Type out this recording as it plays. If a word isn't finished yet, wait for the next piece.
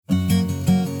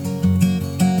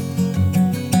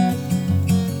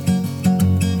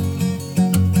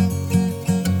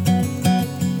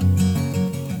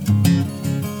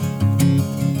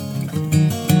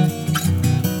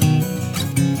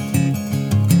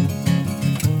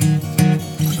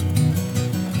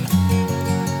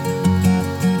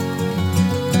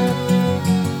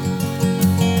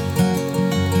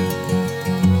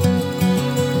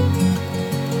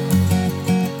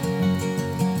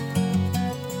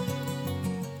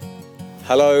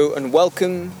Hello and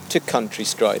welcome to Country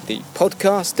Stride, the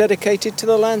podcast dedicated to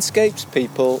the landscapes,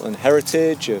 people and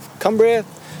heritage of Cumbria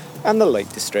and the Lake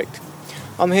District.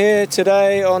 I'm here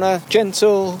today on a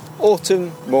gentle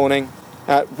autumn morning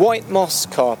at White Moss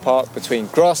Car Park between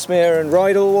Grasmere and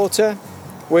Rydal Water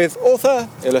with author,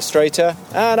 illustrator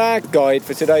and our guide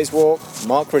for today's walk,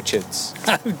 Mark Richards.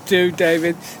 How do,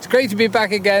 David? It's great to be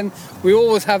back again. We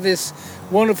always have this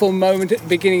wonderful moment at the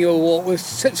beginning of a walk with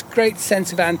such great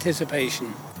sense of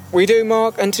anticipation. We do,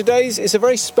 Mark, and today's is a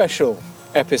very special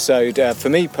episode for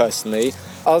me personally.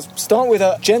 I'll start with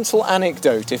a gentle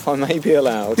anecdote, if I may be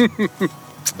allowed.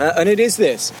 And it is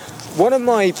this. One of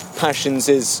my passions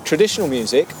is traditional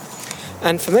music,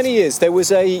 and for many years there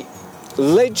was a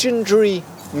legendary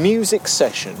music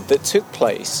session that took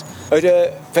place at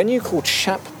a venue called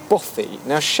Shap Bothy.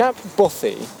 Now, Shap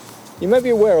Bothy, you may be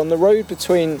aware, on the road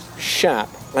between Shap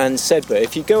and Sedbergh,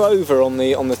 if you go over on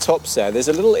the tops there's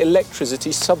a little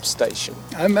electricity substation.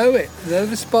 I know it. There's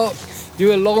the spot.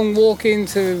 Do a long walk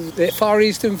into the far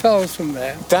eastern fells from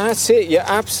there. That's it, yeah,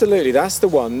 absolutely. That's the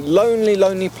one. Lonely,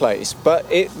 lonely place. But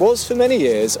it was for many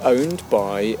years owned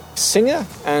by singer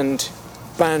and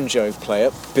banjo player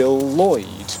Bill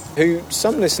Lloyd, who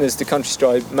some listeners to Country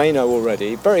Stride may know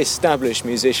already, very established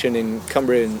musician in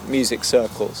Cumbrian music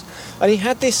circles. And he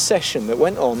had this session that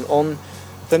went on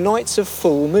the nights of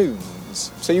full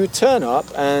moons. So you would turn up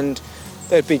and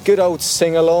there'd be good old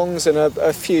sing-alongs and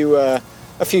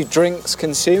a few drinks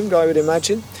consumed, I would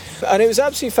imagine. And it was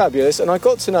absolutely fabulous, and I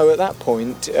got to know at that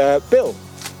point Bill.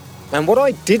 And what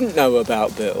I didn't know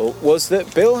about Bill was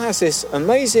that Bill has this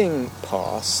amazing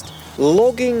past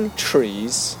logging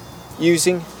trees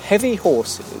using heavy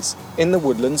horses in the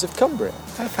woodlands of Cumbria.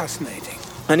 How fascinating.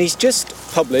 And he's just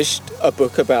published a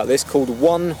book about this called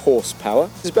One Horsepower.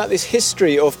 It's about this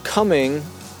history of coming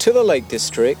to the Lake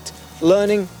District,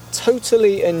 learning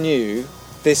totally anew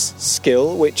this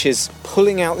skill, which is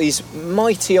pulling out these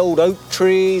mighty old oak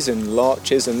trees and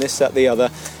larches and this, that, the other,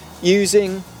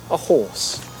 using a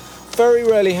horse. Very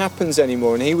rarely happens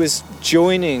anymore, and he was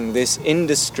joining this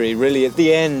industry really at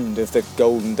the end of the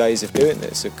golden days of doing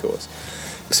this, of course.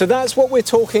 So that's what we're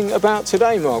talking about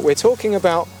today, Mark. We're talking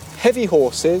about heavy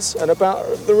horses and about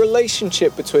the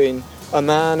relationship between a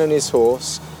man and his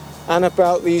horse, and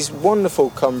about these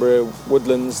wonderful Cumbria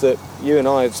woodlands that you and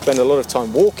I have spent a lot of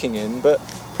time walking in, but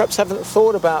perhaps haven't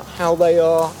thought about how they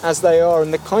are as they are,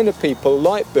 and the kind of people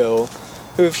like Bill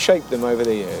who have shaped them over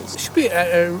the years. It should be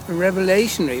a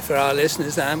revelationary for our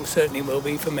listeners, and certainly will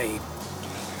be for me.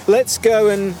 Let's go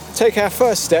and take our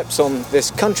first steps on this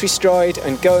Country Stride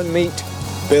and go and meet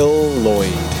Bill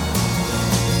Lloyd.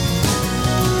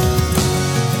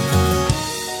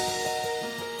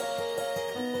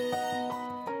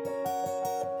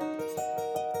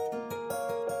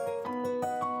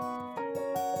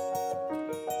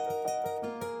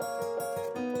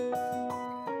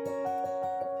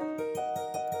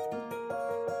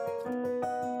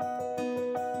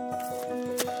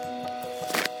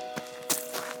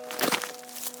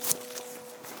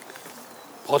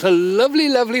 What a lovely,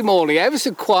 lovely morning. Ever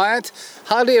so quiet,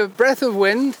 hardly a breath of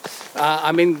wind.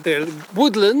 I'm in the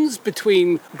woodlands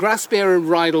between Grasmere and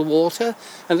Rydal Water,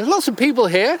 and there's lots of people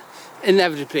here,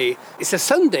 inevitably. It's a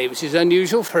Sunday, which is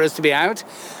unusual for us to be out.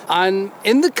 I'm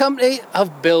in the company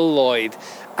of Bill Lloyd.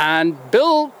 And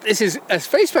Bill, this is a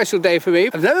very special day for me.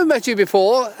 I've never met you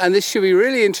before, and this should be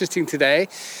really interesting today.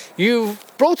 You've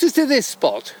brought us to this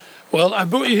spot. Well, I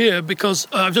brought you here because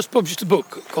I've just published a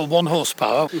book called One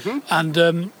Horsepower,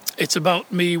 and it's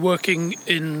about me working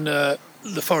in the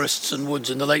forests and woods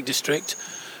in the Lake District.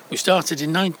 We started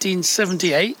in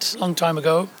 1978, a long time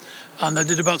ago, and I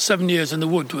did about 7 years in the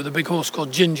wood with a big horse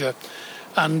called Ginger.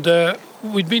 And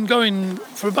we'd been going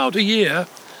for about a year,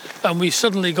 and we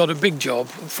suddenly got a big job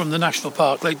from the National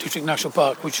Park, Lake District National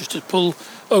Park, which was to pull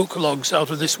oak logs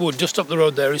out of this wood. Just up the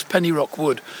road there is Penny Rock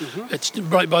Wood. It's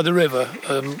right by the river.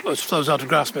 It flows out of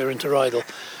Grasmere into Rydal.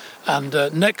 And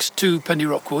next to Penny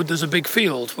Rock Wood, there's a big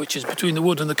field, which is between the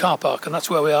wood and the car park, and that's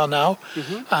where we are now.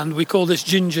 And we call this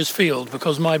Ginger's Field,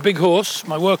 because my big horse,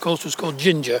 my workhorse, was called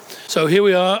Ginger. So here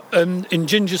we are in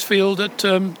Ginger's Field at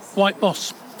White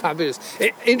Moss. Fabulous.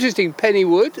 Interesting, Penny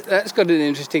Wood. That's got an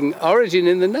interesting origin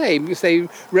in the name, because they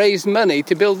raised money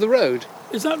to build the road.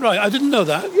 Is that right? I didn't know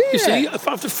that. Yeah. You see,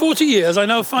 after 40 years, I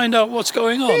now find out what's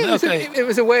going on. Yeah, it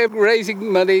was a way of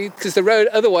raising money, because the road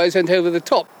otherwise went over the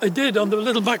top. It did, on the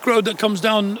little back road that comes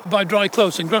down by Dry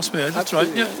Close in Grasmere. That's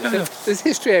Absolutely. right. Yeah. There's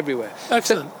history everywhere.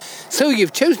 Excellent. So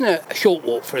you've chosen a short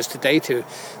walk for us today to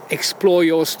explore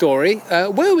your story.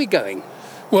 Where are we going?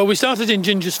 Well, we started in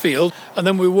Ginger's Field, and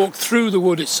then we walked through the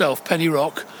wood itself, Penny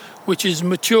Rock, which is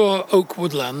mature oak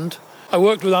woodland. I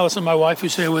worked with Alison, my wife,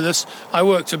 who's here with us. I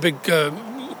worked a big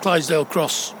Clydesdale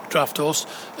Cross draft horse,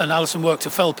 and Alison worked a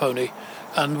fell pony.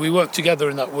 And we worked together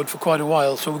in that wood for quite a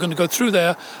while. So we're going to go through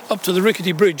there up to the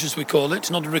Rickety Bridge, as we call it. It's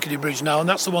not a rickety bridge now, and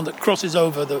that's the one that crosses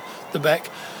over the beck.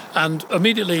 And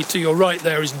immediately to your right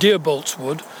there is Deerbolt's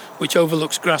Wood, which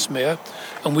overlooks Grasmere,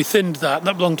 and we thinned that.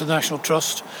 That belonged to the National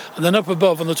Trust. And then up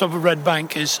above on the top of Red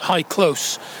Bank is High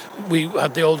Close. We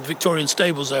had the old Victorian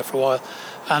stables there for a while,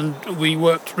 and we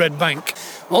worked Red Bank.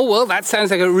 Oh, well, that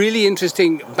sounds like a really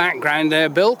interesting background there,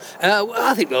 Bill.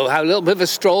 I think we'll have a little bit of a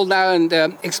stroll now and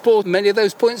explore many of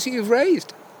those points that you've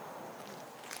raised.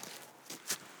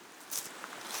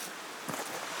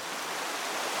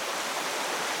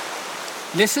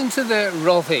 Listen to the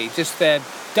Rothy just there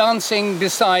dancing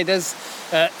beside us.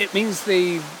 It means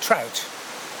the trout,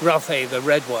 Rothy, the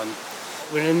red one.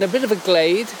 We're in a bit of a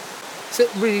glade. It's a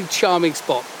really charming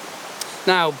spot.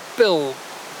 Now, Bill,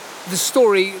 the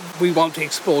story we want to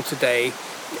explore today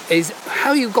is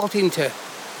how you got into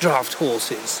draft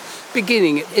horses,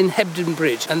 beginning in Hebden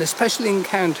Bridge and the special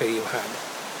encounter you had.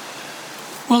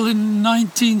 Well, in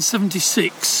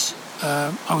 1976,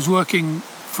 I was working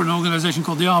for an organisation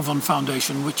called the Arvon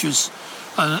Foundation, which is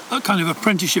a kind of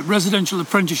apprenticeship, residential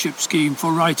apprenticeship scheme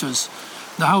for writers.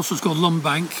 The house was called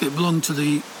Lumbank. It belonged to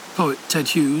the poet Ted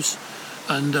Hughes,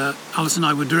 and Alice and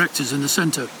I were directors in the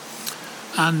centre.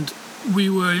 And we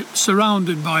were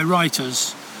surrounded by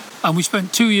writers, and we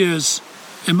spent 2 years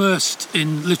immersed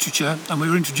in literature, and we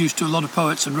were introduced to a lot of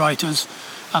poets and writers.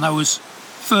 And I was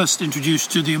first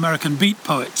introduced to the American beat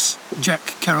poets, Jack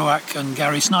Kerouac and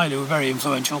Gary Snyder, who were very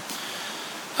influential.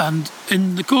 And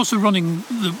in the course of running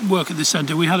the work at this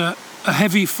centre, we had a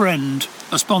heavy friend,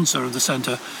 a sponsor of the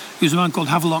centre. He was a man called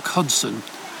Havelock Hudson,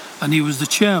 and he was the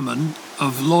chairman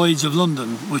of Lloyd's of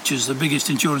London, which is the biggest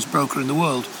insurance broker in the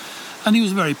world. And he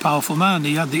was a very powerful man.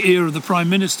 He had the ear of the Prime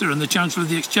Minister and the Chancellor of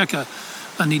the Exchequer,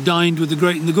 and he dined with the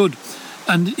great and the good.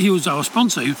 And he was our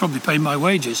sponsor. He was probably paying my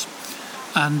wages.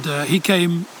 And he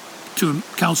came to a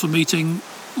council meeting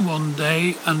one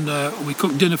day, and we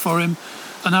cooked dinner for him.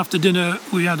 And after dinner,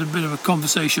 we had a bit of a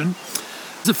conversation.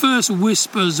 The first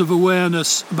whispers of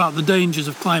awareness about the dangers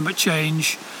of climate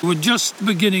change were just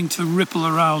beginning to ripple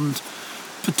around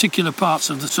particular parts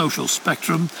of the social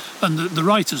spectrum, and the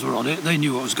writers were on it. They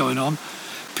knew what was going on.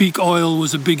 Peak oil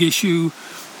was a big issue.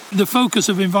 The focus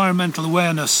of environmental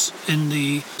awareness in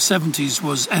the 70s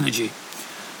was energy,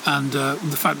 and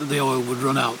the fact that the oil would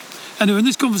run out. Anyway, in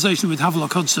this conversation with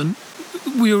Havelock Hudson,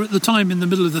 we were at the time in the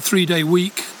middle of the 3-day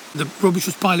week. The rubbish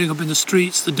was piling up in the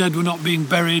streets, the dead were not being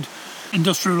buried,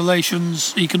 industrial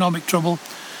relations, economic trouble.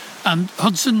 And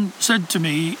Hudson said to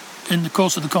me in the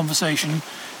course of the conversation,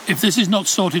 if this is not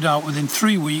sorted out within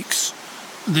 3 weeks,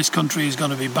 this country is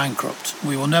going to be bankrupt.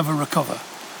 We will never recover.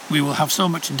 We will have so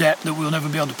much debt that we'll never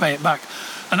be able to pay it back.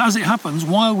 And as it happens,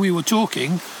 while we were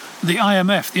talking, the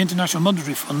IMF, the International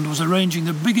Monetary Fund, was arranging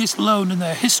the biggest loan in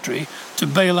their history to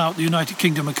bail out the United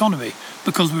Kingdom economy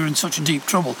because we were in such deep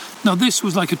trouble. Now, this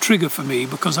was like a trigger for me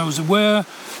because I was aware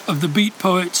of the beat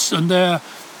poets and their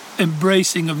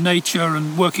embracing of nature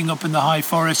and working up in the high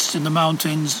forests, in the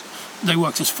mountains. They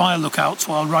worked as fire lookouts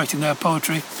while writing their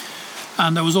poetry.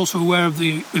 And I was also aware of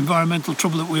the environmental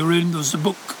trouble that we were in. There was a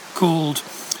book called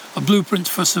A Blueprint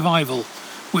for Survival,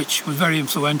 which was very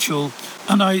influential.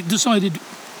 And I decided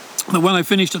that when I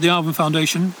finished at the Arvon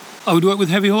Foundation, I would work with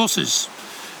heavy horses.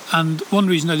 And one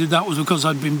reason I did that was because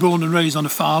I'd been born and raised on a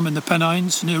farm in the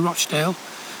Pennines near Rochdale.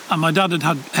 And my dad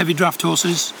had heavy draft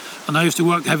horses, and I used to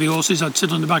work heavy horses. I'd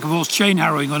sit on the back of a horse chain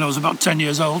harrowing when I was about 10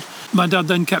 years old. My dad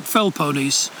then kept fell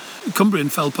ponies, Cumbrian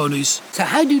fell ponies. So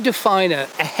how do you define a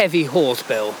heavy horse,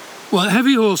 Bill? Well,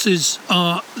 heavy horses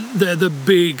they're the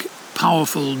big,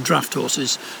 powerful draft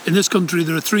horses. In this country,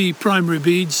 there are 3 primary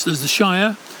breeds. There's the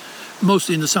Shire,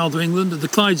 mostly in the south of England, the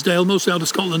Clydesdale, mostly out of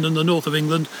Scotland and the north of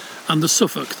England, and the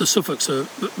Suffolk. The Suffolks are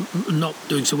not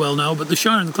doing so well now, but the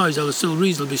Shire and the Clydesdale are still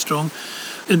reasonably strong.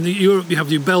 In Europe, you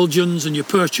have your Belgians and your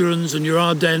Percherons and your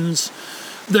Ardennes.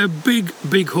 They're big,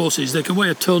 big horses. They can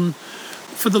weigh a ton.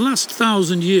 For the last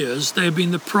 1,000 years, they have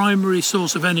been the primary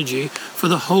source of energy for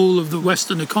the whole of the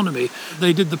Western economy.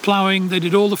 They did the ploughing, they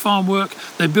did all the farm work,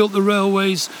 they built the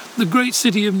railways. The great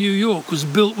city of New York was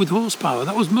built with horsepower.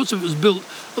 Much of it was built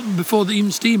before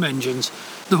even steam engines.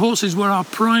 The horses were our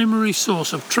primary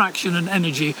source of traction and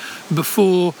energy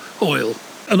before oil.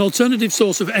 An alternative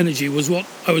source of energy was what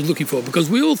I was looking for, because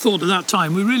we all thought at that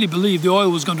time, we really believed the oil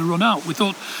was going to run out. We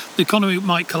thought the economy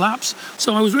might collapse.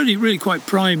 So I was really quite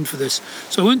primed for this.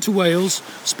 So I went to Wales,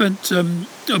 spent a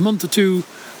month or 2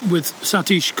 with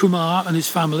Satish Kumar and his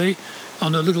family,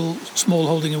 on a little small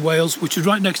holding in Wales, which was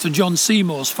right next to John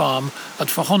Seymour's farm at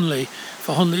Fahonley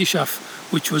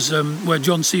Ishaf, which was where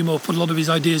John Seymour put a lot of his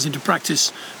ideas into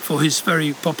practice for his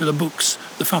very popular books,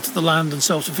 The Fat of the Land and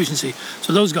Self-Sufficiency.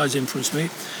 So those guys influenced me.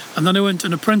 And then I went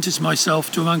and apprenticed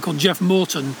myself to a man called Jeff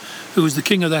Morton, who was the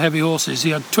king of the heavy horses.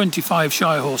 He had 25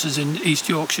 shire horses in East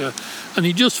Yorkshire, and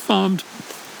he just farmed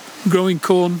growing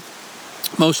corn,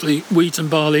 mostly wheat and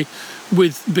barley,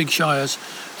 with big shires.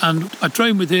 And I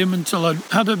trained with him until I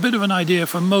had a bit of an idea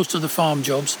for most of the farm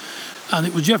jobs. And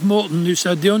it was Jeff Morton who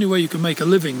said the only way you can make a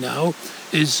living now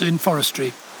is in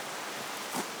forestry.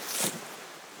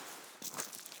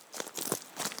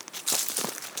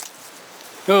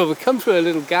 Oh, we've come through a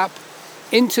little gap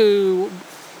into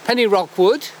Penny Rock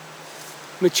Wood,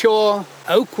 mature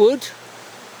oak wood,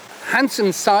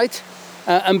 handsome sight,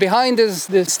 and behind us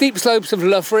the steep slopes of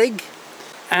Loughrig.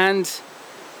 And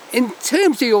in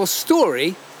terms of your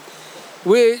story,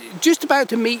 we're just about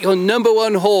to meet your number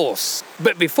one horse.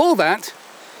 But before that,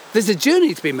 there's a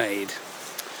journey to be made.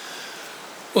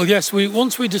 Well, yes,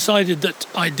 once we decided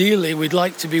that ideally we'd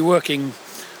like to be working,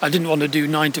 I didn't want to do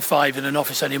 9 to 5 in an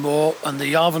office anymore, and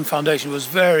the Arvon Foundation was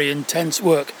very intense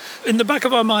work. In the back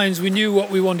of our minds, we knew what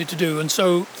we wanted to do, and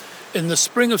so in the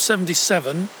spring of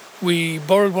 77, we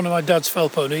borrowed one of my dad's fell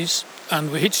ponies,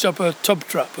 and we hitched up a tub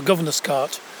trap, a governor's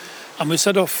cart, and we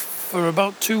set off for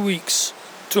about 2 weeks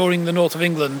touring the north of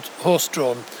England,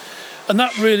 horse-drawn. And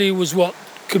that really was what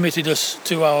committed us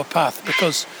to our path,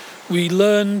 because we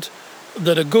learned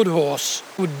that a good horse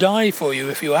would die for you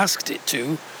if you asked it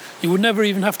to. You would never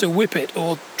even have to whip it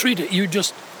or treat it. You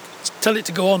just tell it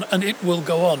to go on and it will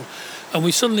go on. And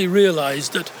we suddenly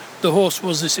realised that the horse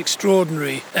was this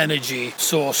extraordinary energy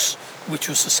source which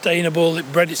was sustainable.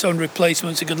 It bred its own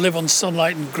replacements. It could live on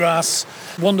sunlight and grass.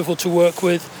 Wonderful to work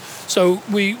with. So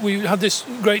we had this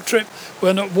great trip. We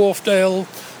went up Wharfdale,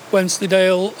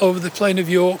 Wensleydale, over the plain of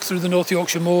York, through the North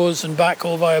Yorkshire moors and back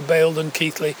all via Baildon,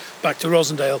 Keighley, back to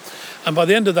Rosendale. And by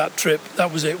the end of that trip,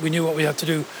 that was it. We knew what we had to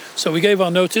do. So we gave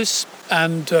our notice,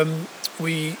 and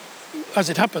as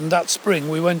it happened, that spring,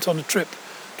 we went on a trip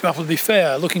to Appleby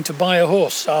Fair looking to buy a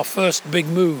horse, our first big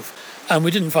move. And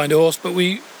we didn't find a horse, but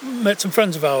we met some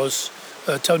friends of ours,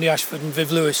 Tony Ashford and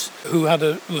Viv Lewis, who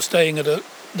were staying at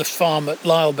the farm at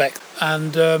Lylebeck,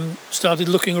 and started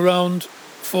looking around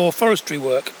for forestry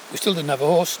work. We still didn't have a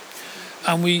horse,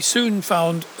 and we soon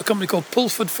found a company called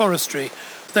Pulford Forestry.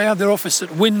 They had their office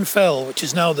at Wynn Fell, which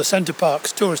is now the Centre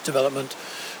Parks tourist development,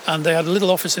 and they had a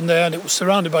little office in there, and it was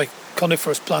surrounded by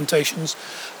coniferous plantations.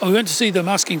 And we went to see them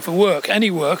asking for work, any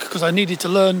work, because I needed to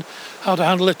learn how to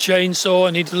handle a chainsaw.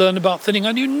 I needed to learn about thinning.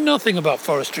 I knew nothing about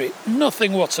forestry,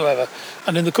 nothing whatsoever.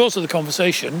 And in the course of the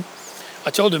conversation, I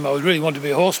told him I would really want to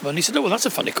be a horseman. He said, "Oh, well, that's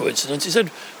a funny coincidence." He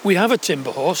said, "We have a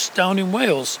timber horse down in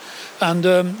Wales, and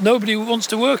nobody wants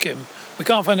to work him. We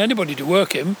can't find anybody to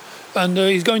work him, and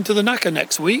he's going to the knacker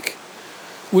next week.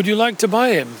 Would you like to buy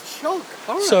him?" Shock.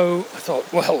 All right. So I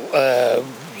thought, well,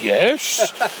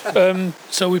 yes.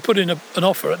 So we put in an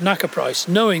offer at knacker price,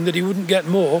 knowing that he wouldn't get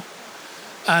more,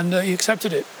 and he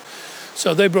accepted it.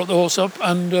 So they brought the horse up,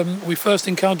 and we first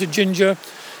encountered Ginger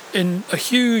in a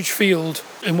huge field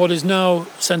in what is now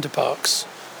Centre Parks.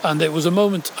 And it was a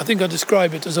moment, I think I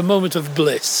describe it as a moment of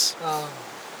bliss. Oh,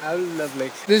 how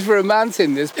lovely. There's romance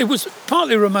in this. It was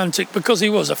partly romantic because he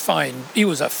was a fine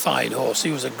horse.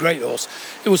 He was a great horse.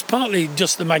 It was partly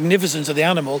just the magnificence of the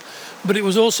animal, but it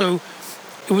was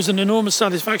an enormous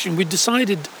satisfaction. We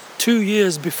decided 2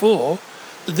 years before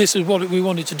that this is what we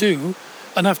wanted to do.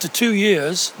 And after 2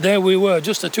 years, there we were,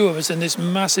 just the two of us in this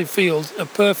massive field, a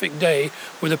perfect day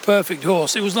with a perfect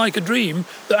horse. It was like a dream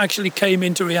that actually came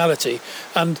into reality.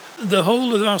 And the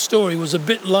whole of our story was a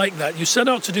bit like that. You set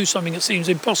out to do something that seems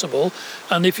impossible,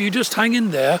 and if you just hang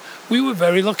in there, we were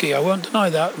very lucky. I won't deny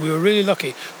that. We were really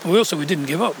lucky. But we didn't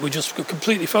give up. We just got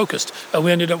completely focused, and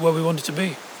we ended up where we wanted to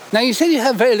be. Now, you said you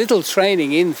had very little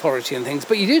training in forestry and things,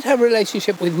 but you did have a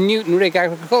relationship with Newtonrig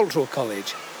Agricultural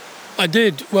College. I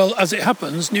did. Well, as it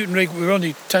happens, Newtonrig, we were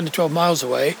only 10 to 12 miles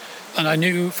away, and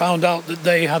I found out that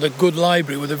they had a good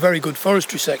library with a very good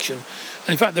forestry section. And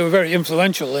in fact, they were very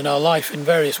influential in our life in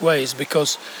various ways,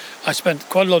 because I spent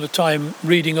quite a lot of time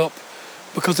reading up,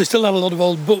 because they still have a lot of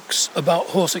old books about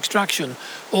horse extraction.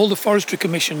 All the Forestry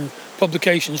Commission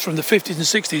publications from the 50s and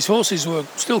 60s, horses were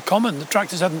still common. The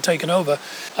tractors hadn't taken over.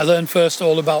 I learned first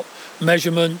all about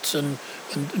measurement and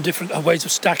different ways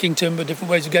of stacking timber,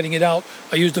 different ways of getting it out.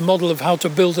 I used a model of how to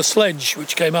build a sledge,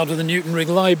 which came out of the Newtonrig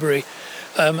library,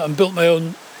 and built my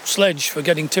own sledge for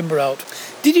getting timber out.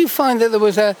 Did you find that there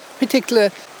was a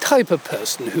particular type of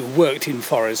person who worked in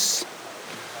forests?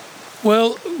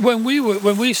 Well, when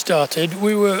we started,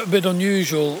 we were a bit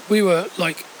unusual. We were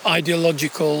like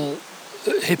ideological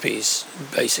hippies,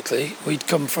 basically. We'd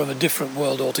come from a different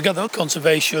world altogether.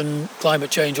 Conservation, climate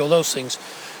change, all those things.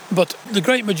 But the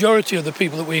great majority of the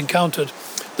people that we encountered,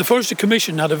 the Forestry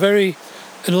Commission had a very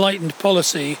enlightened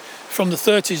policy from the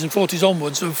 30s and 40s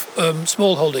onwards of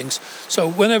small holdings. So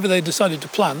whenever they decided to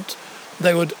plant,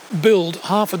 they would build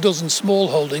half a dozen small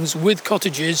holdings with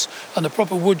cottages and a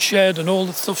proper wood shed and all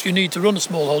the stuff you need to run a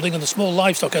small holding and a small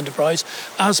livestock enterprise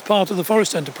as part of the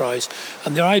forest enterprise.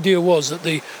 And the idea was that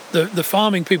the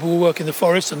farming people will work in the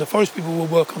forest and the forest people will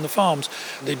work on the farms.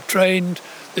 They'd trained,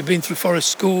 they'd been through forest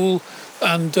school,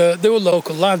 and they were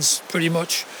local lads pretty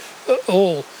much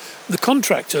all. The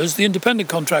contractors, the independent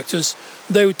contractors,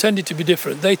 they tended to be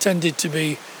different. They tended to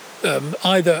be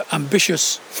either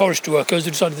ambitious forestry workers who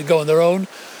decided to go on their own,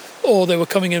 or they were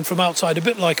coming in from outside a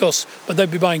bit like us, but they'd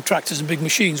be buying tractors and big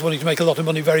machines, wanting to make a lot of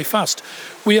money very fast.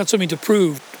 We had something to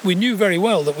prove. We knew very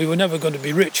well that we were never going to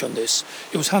be rich on this.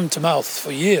 It was hand to mouth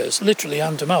for years, literally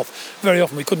hand to mouth. Very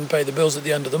often we couldn't pay the bills at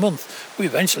the end of the month.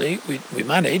 We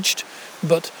managed,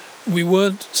 but we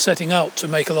weren't setting out to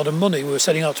make a lot of money. We were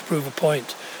setting out to prove a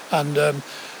point. And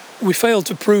we failed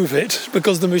to prove it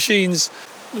because the machines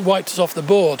wiped us off the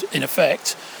board, in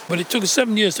effect. But it took us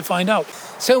 7 years to find out.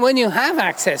 So when you have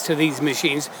access to these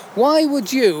machines, why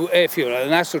would you, if you're a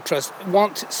National Trust,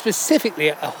 want specifically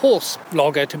a horse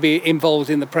logger to be involved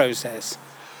in the process?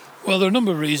 Well, there are a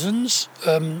number of reasons.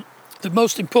 The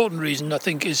most important reason, I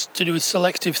think, is to do with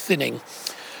selective thinning.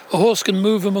 A horse can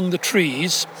move among the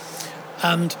trees,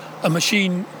 and a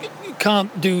machine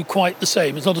can't do quite the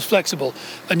same. It's not as flexible.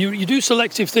 And you do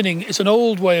selective thinning. It's an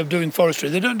old way of doing forestry.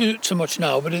 They don't do it so much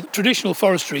now, but in traditional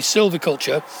forestry,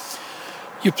 silviculture,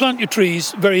 you plant your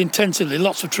trees very intensively,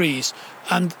 lots of trees,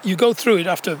 and you go through it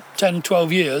after 10,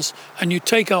 12 years, and you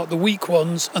take out the weak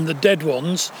ones and the dead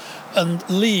ones and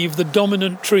leave the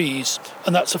dominant trees,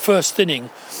 and that's the first thinning.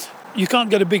 You can't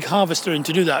get a big harvester in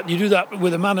to do that. You do that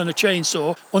with a man and a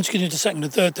chainsaw. Once you get into second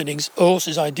and third thinnings, a horse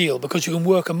is ideal because you can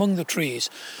work among the trees.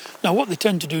 Now, what they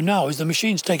tend to do now is the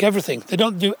machines take everything. They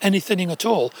don't do any thinning at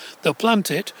all. They'll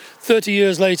plant it. 30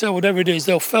 years later, whatever it is,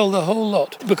 they'll fell the whole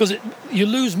lot because you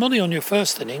lose money on your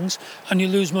first thinnings and you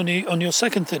lose money on your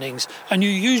second thinnings and you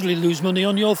usually lose money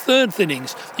on your third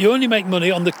thinnings. You only make money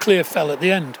on the clear fell at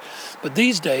the end. But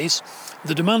these days,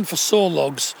 the demand for saw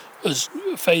logs has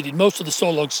faded. Most of the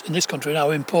saw logs in this country are now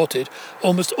imported.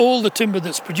 Almost all the timber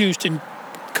that's produced in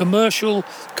commercial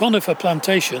conifer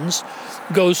plantations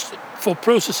goes for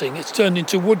processing. It's turned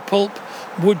into wood pulp,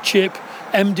 wood chip,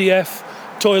 MDF,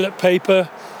 toilet paper.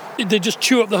 They just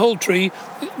chew up the whole tree,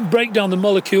 break down the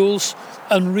molecules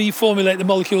and reformulate the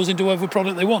molecules into whatever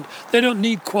product they want. They don't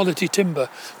need quality timber.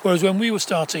 Whereas when we were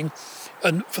starting,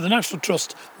 and for the National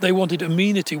Trust, they wanted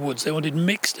amenity woods. They wanted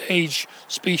mixed age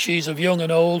species of young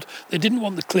and old. They didn't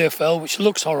want the clear fell, which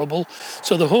looks horrible.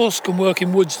 So the horse can work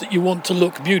in woods that you want to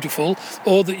look beautiful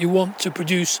or that you want to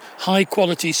produce high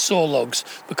quality saw logs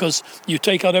because you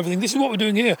take out everything. This is what we're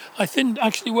doing here. I think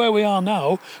actually where we are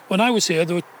now, when I was here,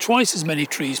 there were twice as many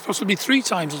trees, possibly 3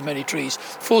 times as many trees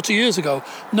 40 years ago.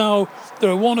 Now there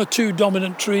are 1 or 2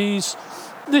 dominant trees.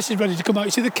 This is ready to come out.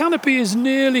 You see, the canopy is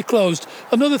nearly closed.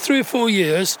 Another 3 or 4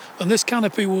 years, and this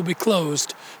canopy will be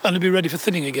closed and it'll be ready for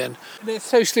thinning again. They're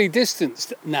socially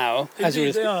distanced now.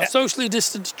 Indeed, they are. Socially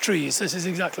distant trees. This is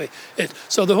exactly it.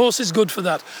 So the horse is good for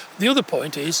that. The other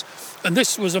point is, and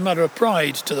this was a matter of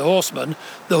pride to the horseman,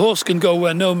 the horse can go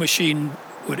where no machine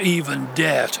would even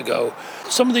dare to go.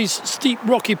 Some of these steep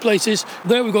rocky places,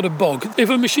 there we've got a bog. If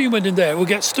a machine went in there, it would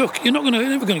get stuck. You're never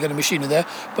going to get a machine in there,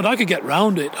 but I could get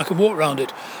round it. I could walk round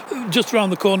it. Just around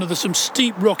the corner there's some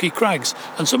steep rocky crags,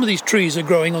 and some of these trees are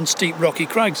growing on steep rocky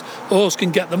crags. A horse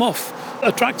can get them off.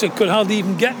 A tractor could hardly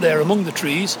even get there among the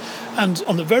trees, and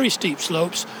on the very steep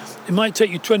slopes it might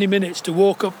take you 20 minutes to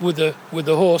walk up with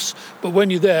the horse, but when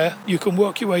you're there you can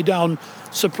work your way down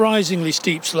surprisingly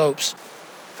steep slopes.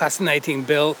 Fascinating,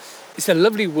 Bill. It's a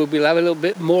lovely wood. We'll have a little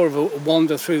bit more of a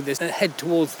wander through this and head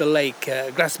towards the lake,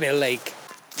 Grasmere Lake.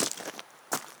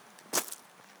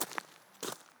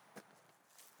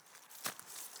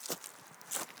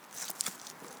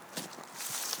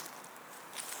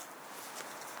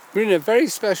 We're in a very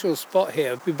special spot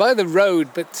here. We're by the road,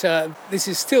 but this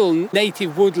is still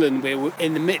native woodland we're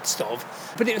in the midst of.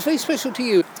 But it was very special to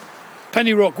you.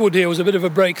 Penny Rock Wood here was a bit of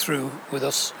a breakthrough with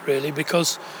us, really,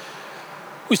 because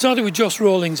we started with Joss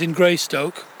Rawlings in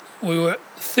Greystoke. We were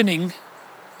thinning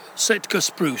Sitka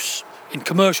spruce in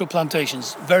commercial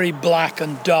plantations, very black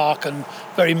and dark and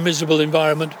very miserable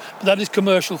environment, but that is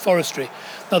commercial forestry.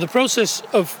 Now the process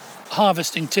of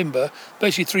harvesting timber,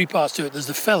 basically 3 parts to it. There's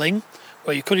the felling,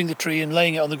 where you're cutting the tree and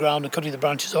laying it on the ground and cutting the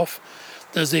branches off.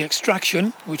 There's the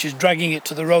extraction, which is dragging it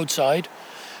to the roadside.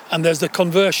 And there's the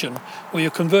conversion, where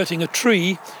you're converting a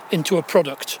tree into a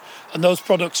product. And those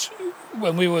products,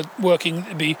 when we were working,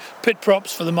 it'd be pit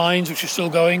props for the mines, which are still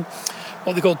going.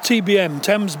 What they called TBM,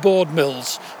 Thames Board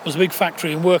Mills, was a big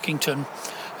factory in Workington.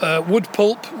 Wood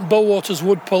pulp, Bowaters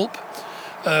wood pulp,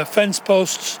 fence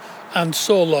posts and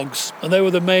saw logs. And they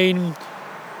were the main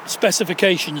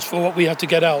specifications for what we had to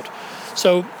get out.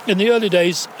 So in the early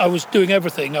days, I was doing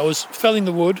everything. I was felling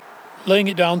the wood, laying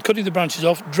it down, cutting the branches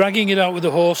off, dragging it out with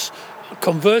a horse,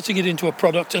 converting it into a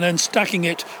product, and then stacking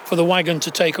it for the wagon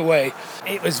to take away.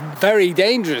 It was very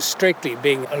dangerous, strictly,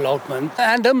 being a logman,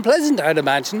 and unpleasant, I'd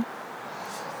imagine.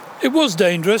 It was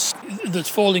dangerous. There's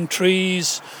falling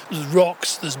trees, there's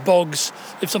rocks, there's bogs.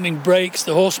 If something breaks,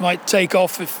 the horse might take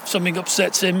off if something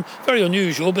upsets him. Very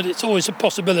unusual, but it's always a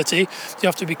possibility. You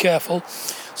have to be careful.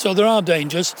 So there are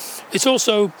dangers. It's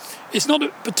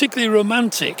not particularly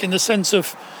romantic in the sense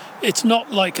of it's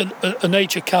not like a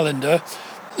nature calendar.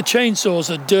 The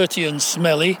chainsaws are dirty and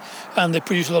smelly, and they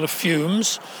produce a lot of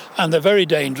fumes, and they're very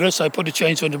dangerous. I put a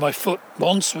chainsaw into my foot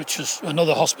once, which was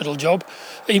another hospital job.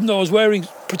 Even though I was wearing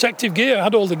protective gear, I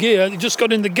had all the gear, it just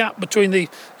got in the gap between the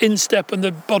instep and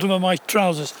the bottom of my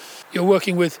trousers. You're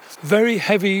working with very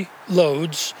heavy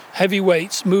loads, heavy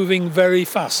weights, moving very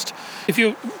fast. If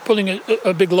you're pulling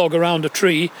a big log around a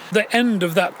tree, the end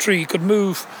of that tree could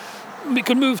move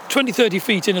 20, 30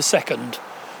 feet in a second.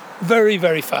 Very,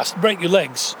 very fast. Break your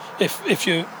legs if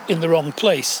you're in the wrong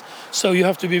place. So you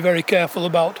have to be very careful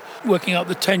about working out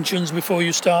the tensions before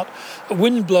you start. A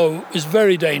wind blow is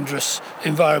very dangerous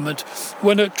environment.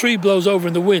 When a tree blows over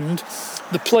in the wind,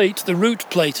 the root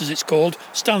plate as it's called,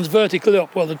 stands vertically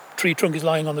up while the tree trunk is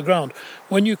lying on the ground.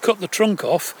 When you cut the trunk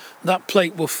off, that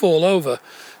plate will fall over.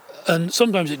 And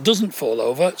sometimes it doesn't fall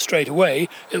over straight away,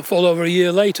 it'll fall over a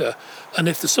year later. And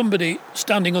if there's somebody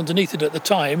standing underneath it at the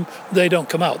time, they don't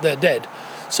come out, they're dead.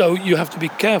 So you have to be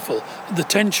careful. The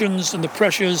tensions and the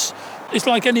pressures, it's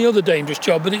like any other dangerous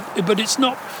job, but it's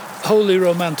not wholly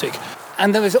romantic.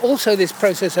 And there was also this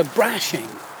process of brashing.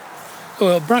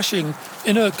 Well, brashing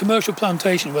in a commercial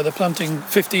plantation where they're planting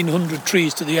 1,500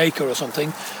 trees to the acre or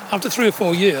something, after 3 or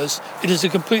 4 years, it is a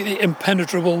completely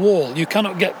impenetrable wall. You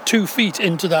cannot get 2 feet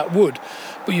into that wood,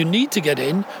 but you need to get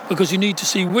in because you need to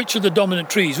see which are the dominant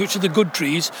trees, which are the good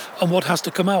trees, and what has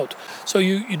to come out. So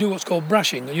you do what's called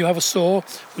brashing, and you have a saw,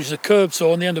 which is a curved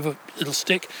saw on the end of a little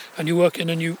stick, and you work in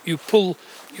and you pull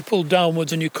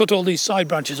downwards and you cut all these side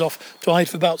branches off to a height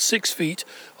of about 6 feet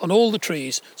on all the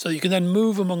trees, so that you can then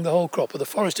move among the whole crop, or the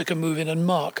forester can move in and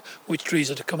mark which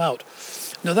trees are to come out.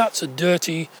 Now that's a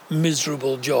dirty,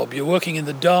 miserable job. You're working in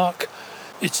the dark.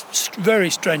 It's very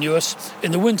strenuous.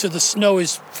 In the winter, the snow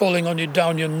is falling on you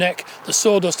down your neck. The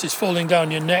sawdust is falling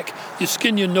down your neck. You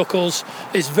skin your knuckles.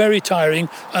 It's very tiring,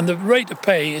 and the rate of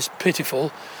pay is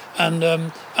pitiful. And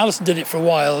Alison did it for a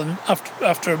while, and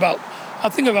after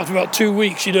about 2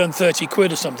 weeks, she'd earned 30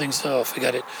 quid or something, so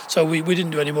forget it. So we didn't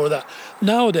do any more of that.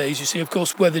 Nowadays, you see, of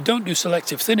course, where they don't do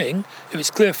selective thinning, if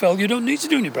it's clear fell, you don't need to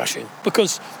do any brushing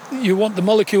because you want the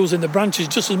molecules in the branches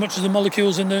just as much as the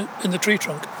molecules in the tree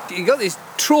trunk. You've got this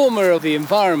trauma of the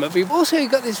environment, but you've also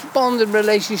got this bond and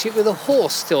relationship with a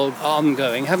horse still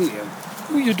ongoing, haven't you?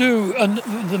 Well, you do, and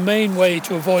the main way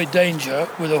to avoid danger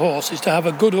with a horse is to have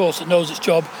a good horse that knows its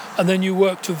job, and then you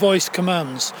work to voice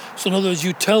commands. So in other words,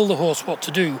 you tell the horse what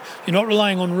to do. You're not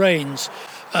relying on reins,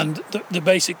 and the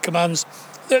basic commands,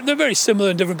 they're very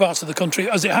similar in different parts of the country.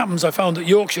 As it happens, I found that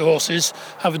Yorkshire horses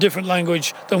have a different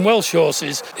language than Welsh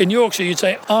horses. In Yorkshire, you'd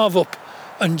say arve up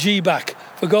and G back.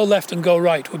 For go left and go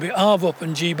right would be arve up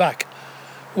and G back.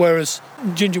 Whereas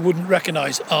Ginger wouldn't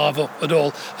recognise arve up at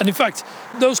all. And in fact,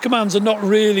 those commands are not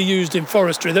really used in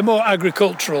forestry. They're more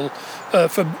agricultural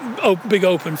for big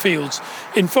open fields.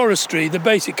 In forestry, the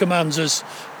basic commands is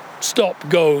stop,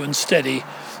 go and steady.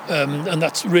 And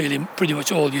that's really pretty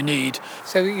much all you need.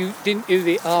 So you didn't do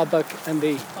the arbuck and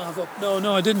the... Arve up?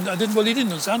 No, I didn't. Well, he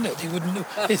didn't understand it. He wouldn't.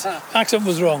 His accent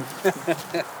was wrong.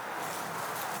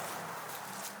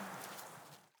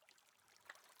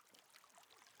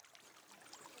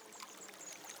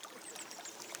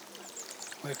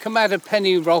 We've come out of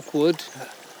Penny Rockwood,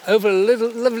 over a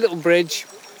lovely little bridge,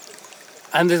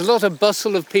 and there's a lot of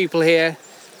bustle of people here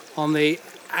on the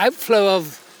outflow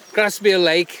of Grasmere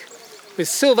Lake, with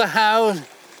Silver Howe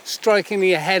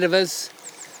strikingly ahead of us,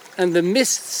 and the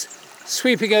mists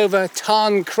sweeping over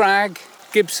Tarn Crag,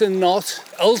 Gibson Knot.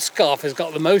 Ulscarf has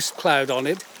got the most cloud on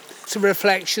it. Some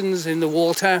reflections in the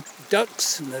water,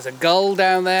 ducks, and there's a gull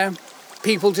down there.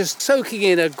 People just soaking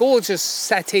in a gorgeous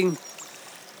setting.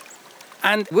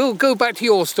 And we'll go back to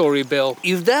your story, Bill.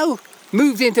 You've now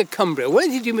moved into Cumbria. Where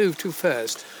did you move to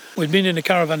first? We'd been in a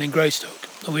caravan in Greystoke,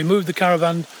 and we moved the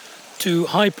caravan to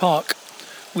High Park,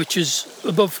 which is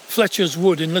above Fletcher's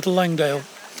Wood in Little Langdale.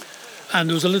 And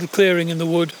there was a little clearing in the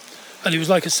wood, and it was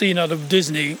like a scene out of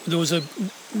Disney. There was a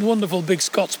wonderful big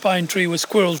Scots pine tree with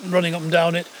squirrels running up and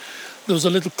down it. There was a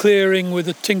little clearing with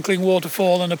a tinkling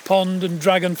waterfall and a pond and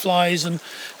dragonflies and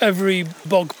every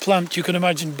bog plant you can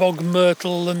imagine, bog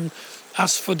myrtle and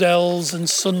asphodels and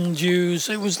sundews.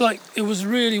 It was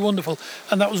really wonderful.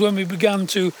 And that was when we began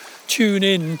to tune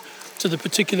in to the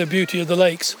particular beauty of the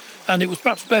lakes. And it was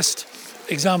perhaps best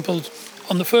exampled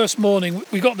on the first morning.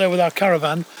 We got there with our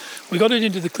caravan, we got it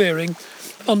into the clearing,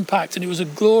 unpacked, and it was a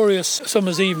glorious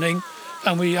summer's evening,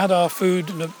 and we had our food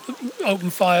and an open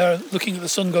fire looking at the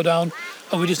sun go down,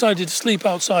 and we decided to sleep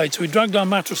outside. So we dragged our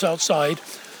mattress outside,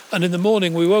 and in the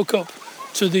morning we woke up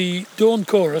to the dawn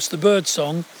chorus, the bird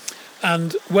song,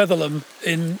 and Wetherlam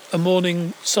in a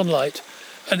morning sunlight.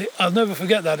 And I'll never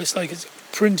forget that. It's like it's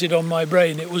printed on my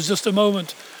brain. It was just a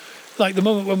moment, like the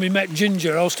moment when we met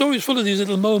Ginger. Our story is full of these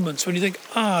little moments when you think,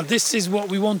 this is what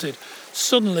we wanted.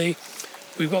 Suddenly,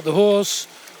 we've got the horse,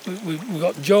 we've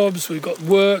got jobs, we've got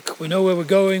work, we know where we're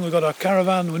going, we've got our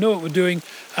caravan, we know what we're doing,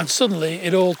 and suddenly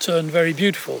it all turned very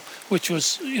beautiful, which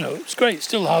was, it's great.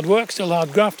 Still hard work, still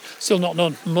hard graft, still not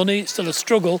enough money, still a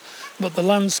struggle, but the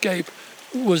landscape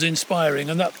was inspiring,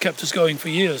 and that kept us going for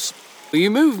years. You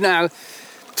move now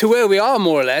to where we are,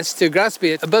 more or less, to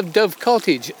Grassmere, above Dove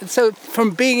Cottage. So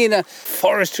from being in a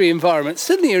forestry environment,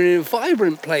 suddenly you're in a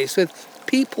vibrant place with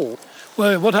people.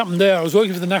 Well, what happened there, I was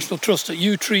working for the National Trust at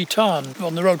Yew Tree Tarn,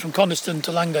 on the road from Coniston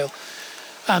to Langdale,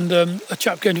 and a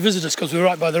chap came to visit us because we were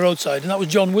right by the roadside, and that was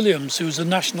John Williams, who was the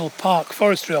National Park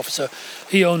Forestry Officer.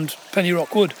 He owned Penny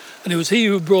Rock Wood, and it was he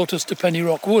who brought us to Penny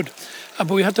Rock Wood.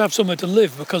 But we had to have somewhere to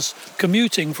live, because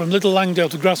commuting from Little Langdale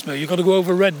to Grassmere, you've got to go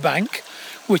over Red Bank,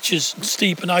 which is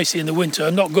steep and icy in the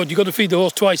winter, not good. You've got to feed the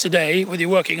horse twice a day, whether you're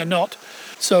working or not.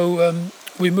 So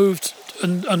we moved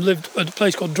and lived at a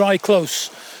place called Dry Close,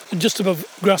 just above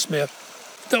Grassmere.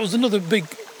 That was another big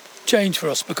change for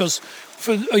us, because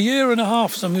for a year and a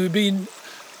half we've been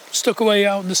stuck away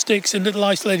out in the sticks in little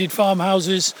isolated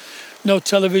farmhouses, no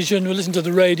television, we listened to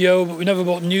the radio, but we never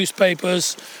bought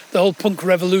newspapers. The whole punk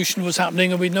revolution was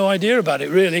happening and we had no idea about it,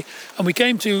 really. And we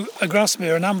came to a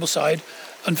Grassmere and Ambleside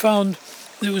and found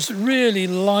there was a really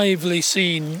lively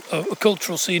scene, a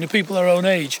cultural scene of people our own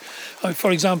age.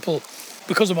 For example,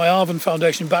 because of my Arvin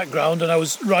Foundation background, and I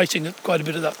was writing quite a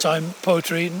bit at that time,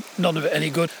 poetry, none of it any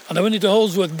good. And I went into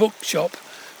Holsworth Bookshop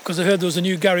because I heard there was a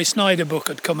new Gary Snyder book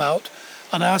had come out.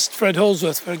 And I asked Fred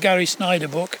Holsworth for a Gary Snyder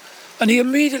book. And he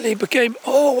immediately became,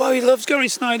 oh, wow, he loves Gary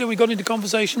Snyder. We got into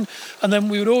conversation. And then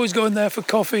we would always go in there for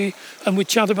coffee and we'd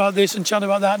chat about this and chat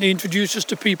about that. And he introduced us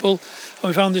to people. And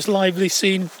we found this lively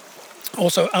scene.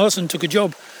 Also, Alison took a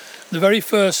job. The very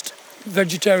first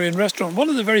vegetarian restaurant, one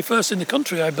of the very first in the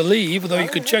country, I believe, although you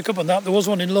could check up on that. There was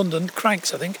one in London,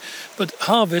 Cranks, I think. But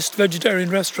Harvest Vegetarian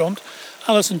Restaurant,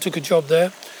 Alison took a job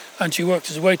there. And she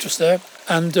worked as a waitress there.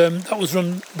 And that was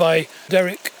run by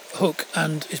Derek Hook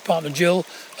and his partner Jill,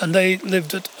 and they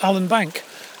lived at Allen Bank.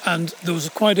 And there was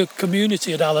quite a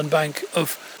community at Allen Bank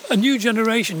of a new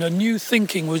generation, a new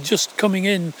thinking was just coming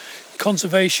in.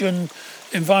 Conservation,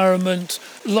 environment,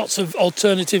 lots of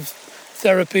alternative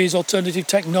therapies, alternative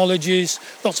technologies,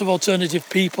 lots of alternative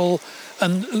people.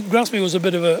 And Grassmere was a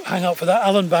bit of a hangout for that,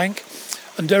 Allen Bank.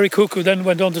 And Derek Hook, who then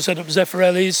went on to set up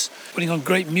Zeffirelli's, putting on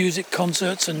great music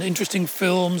concerts and interesting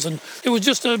films. And it was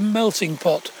just a melting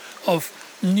pot of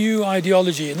new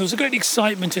ideology. And there was a great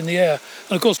excitement in the air.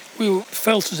 And of course, we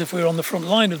felt as if we were on the front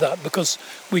line of that because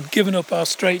we'd given up our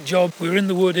straight job. We were in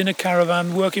the wood, in a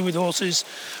caravan, working with horses,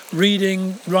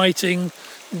 reading, writing,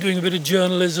 doing a bit of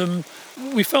journalism.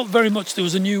 We felt very much there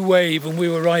was a new wave and we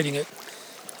were riding it.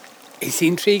 It's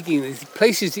intriguing, the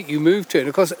places that you moved to. And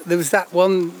of course, there was that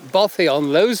one bothy on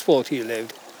Loweswater you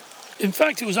lived. In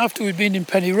fact, it was after we'd been in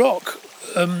Penny Rock.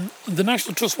 The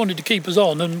National Trust wanted to keep us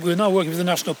on, and we were now working for the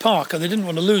National Park, and they didn't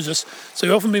want to lose us, so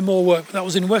they offered me more work. But that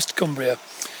was in West Cumbria,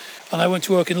 and I went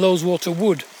to work in Loweswater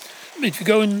Wood. If you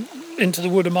go into the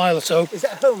wood a mile or so... Is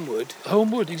that Homewood?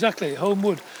 Homewood, exactly,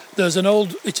 Homewood. It's an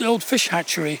old fish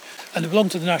hatchery, and it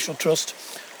belonged to the National Trust,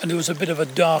 and it was a bit of a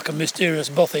dark and mysterious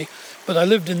bothy. But I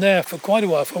lived in there for quite a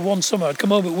while, for one summer. I'd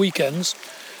come home at weekends,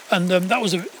 and that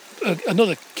was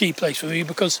another key place for me,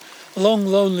 because long,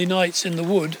 lonely nights in the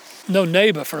wood, no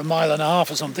neighbour for a mile and a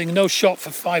half or something, no shop for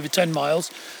 5 or 10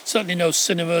 miles, certainly no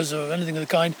cinemas or anything of the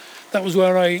kind. That was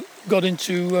where I got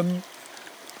into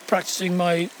practising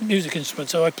my music instrument.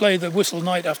 So I played the whistle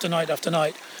night after night after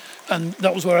night. And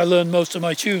that was where I learned most of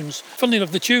my tunes. Funnily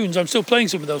enough, the tunes, I'm still playing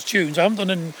some of those tunes. I haven't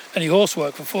done any horse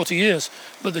work for 40 years,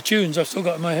 but the tunes I've still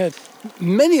got in my head.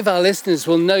 Many of our listeners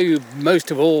will know you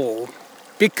most of all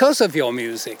because of your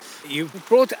music. You've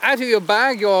brought out of your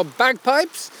bag your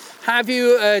bagpipes. Have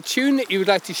you a tune that you would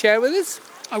like to share with us?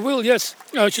 I will, yes.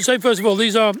 I should say, first of all,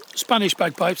 these are Spanish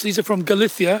bagpipes. These are from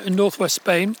Galicia in northwest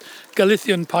Spain.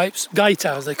 Galician pipes,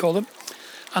 gaita as they call them.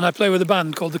 And I play with a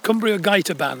band called the Cumbria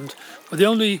Gaita Band. We're the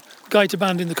only gaita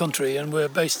band in the country, and we're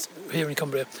based here in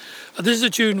Cumbria. This is a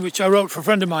tune which I wrote for a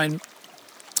friend of mine,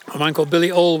 a man called Billy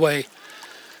Allway.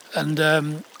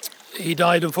 And he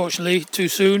died, unfortunately, too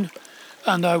soon.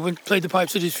 And I played the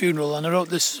pipes at his funeral, and I wrote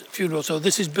this funeral. So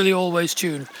this is Billy Allway's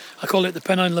tune. I call it the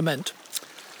Pennine Lament.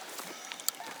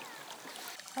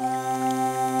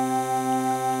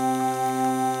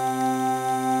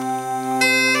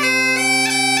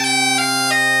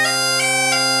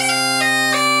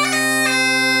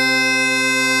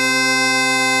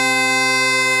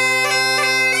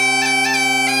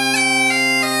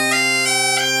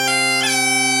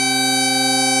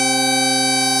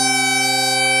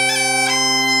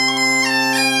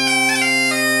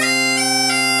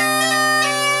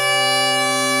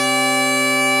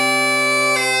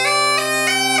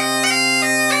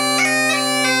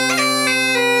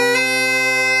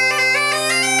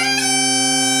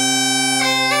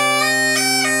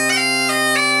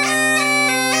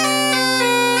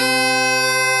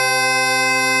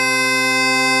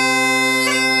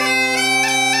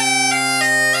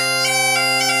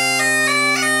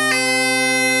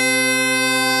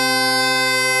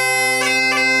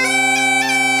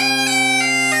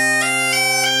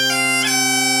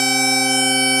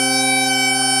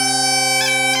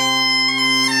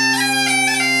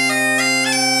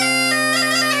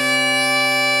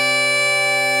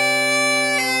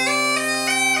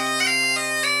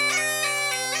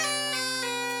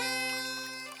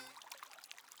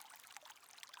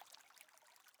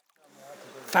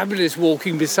 Fabulous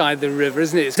walking beside the river,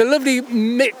 isn't it? It's a lovely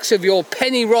mix of your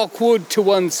penny rock wood to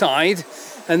one side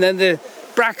and then the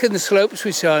bracken slopes,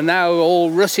 which are now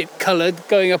all russet coloured,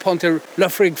 going up onto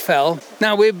Loughrig Fell.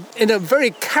 Now we're in a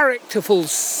very characterful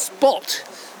spot,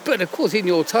 but of course in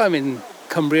your time in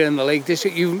Cumbria and the Lake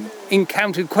District you've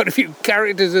encountered quite a few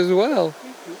characters as well.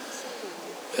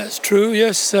 That's true,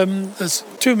 yes. There's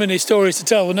too many stories to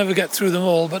tell. We'll never get through them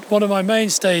all, but one of my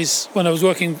mainstays when I was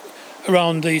working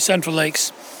around the Central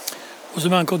Lakes was a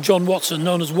man called John Watson,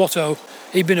 known as Watto.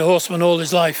 He'd been a horseman all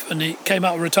his life, and he came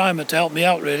out of retirement to help me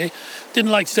out, really.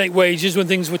 Didn't like to take wages when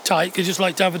things were tight. He just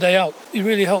liked to have a day out. He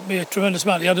really helped me a tremendous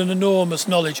amount. He had an enormous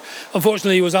knowledge.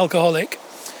 Unfortunately, he was alcoholic,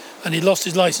 and he lost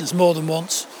his licence more than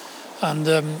once. And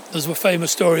there's a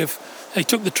famous story of he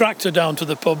took the tractor down to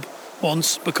the pub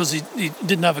once because he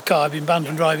didn't have a car, he'd been banned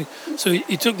from driving. So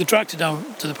he took the tractor down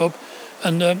to the pub,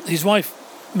 and his wife,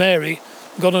 Mary,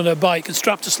 got on her bike and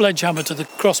strapped a sledgehammer to the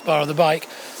crossbar of the bike,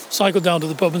 cycled down to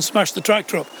the pub and smashed the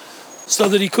tractor up so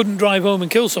that he couldn't drive home and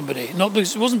kill somebody. Not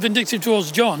because it wasn't vindictive towards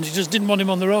John, she just didn't want him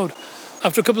on the road.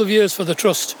 After a couple of years for the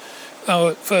trust,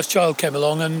 our first child came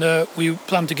along, and we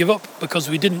planned to give up because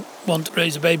we didn't want to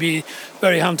raise a baby,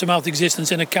 very hand-to-mouth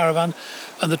existence in a caravan.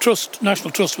 And the trust,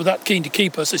 National Trust, were that keen to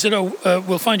keep us. They said,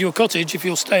 we'll find you a cottage if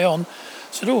you'll stay on.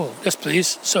 I said, oh, yes,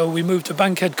 please. So we moved to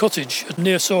Bankhead Cottage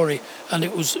near Sorey, and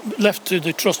it was left to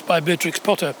the trust by Beatrix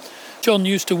Potter. John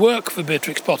used to work for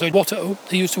Beatrix Potter. Watto,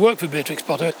 he used to work for Beatrix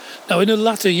Potter. Now, in her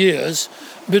latter years,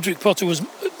 Beatrix Potter was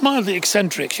mildly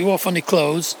eccentric. She wore funny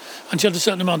clothes, and she had a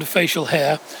certain amount of facial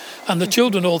hair, and the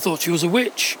children all thought she was a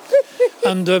witch.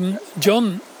 And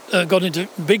John got into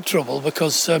big trouble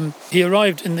because he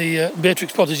arrived in the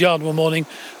Beatrix Potter's yard one morning,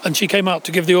 and she came out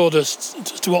to give the orders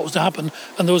to what was to happen,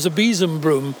 and there was a besom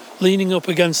broom leaning up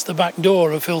against the back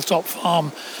door of Hilltop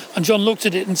Farm, and John looked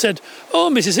at it and said, "Oh,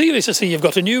 Mrs. Elis, I see you've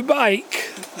got a new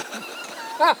bike."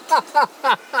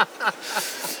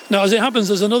 Now, as it happens,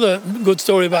 there's another good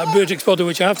story about Beatrix Potter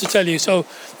which I have to tell you. So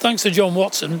thanks to John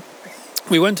Watson,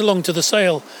 we went along to the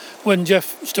sale when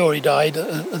Jeff Story died.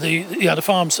 He had a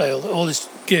farm sale, all his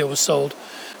gear was sold,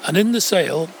 and in the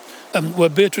sale were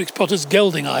Beatrix Potter's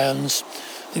gelding irons.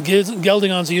 The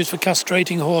gelding irons are used for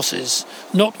castrating horses,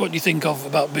 not what you think of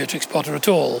about Beatrix Potter at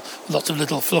all. Lots of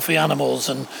little fluffy animals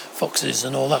and foxes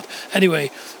and all that.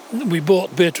 Anyway, we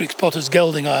bought Beatrix Potter's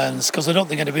gelding irons because I don't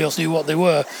think anybody else knew what they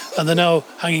were, and they're now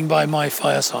hanging by my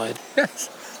fireside. Yes.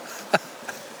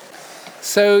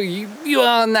 So you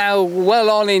are now well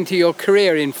on into your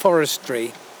career in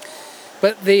forestry,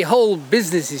 but the whole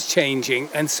business is changing,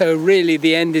 and so really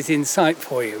the end is in sight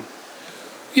for you.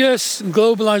 Yes,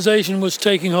 globalisation was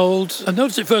taking hold. I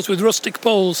noticed it first with rustic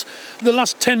poles. The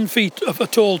last 10 feet of a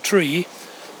tall tree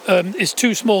is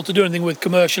too small to do anything with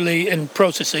commercially in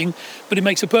processing, but it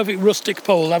makes a perfect rustic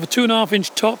pole. I have a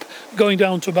 2.5-inch top going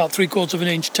down to about 3/4 of an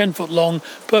inch, 10 foot long,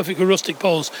 perfect for rustic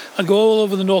poles. I'd go all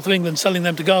over the north of England selling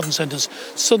them to garden centres.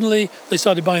 Suddenly they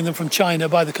started buying them from China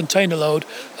by the container load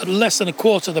at less than a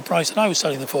quarter of the price that I was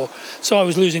selling them for. So I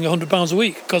was losing £100 a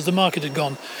week because the market had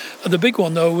gone. And the big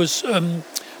one though was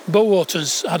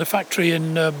Bowaters had a factory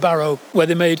in Barrow where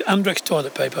they made Andrex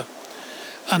toilet paper.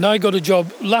 And I got a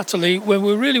job latterly when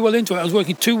we were really well into it. I was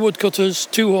working 2 woodcutters,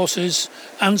 2 horses,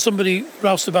 and somebody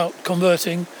roused about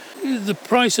converting. The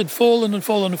price had fallen and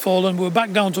fallen and fallen. We were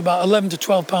back down to about £11 to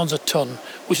 £12 a tonne,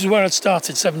 which is where I'd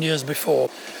started 7 years before.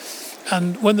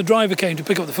 And when the driver came to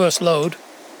pick up the first load,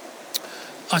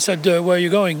 I said, where are you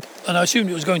going? And I assumed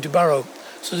it was going to Barrow.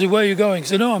 So I said, where are you going? He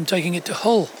said, no, I'm taking it to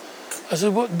Hull. I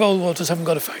said, what, Bowaters haven't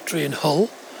got a factory in Hull?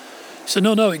 He said,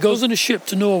 no, it goes on a ship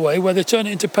to Norway where they turn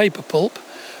it into paper pulp,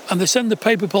 and they send the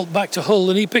paper pulp back to Hull,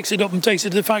 and he picks it up and takes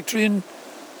it to the factory in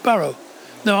Barrow.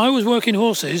 Now, I was working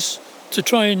horses to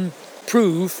try and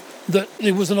prove that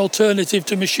it was an alternative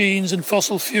to machines and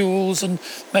fossil fuels and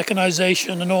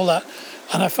mechanisation and all that.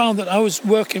 And I found that I was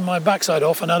working my backside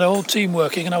off and had a whole team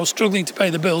working, and I was struggling to pay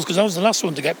the bills because I was the last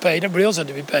one to get paid. Everybody else had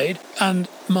to be paid. And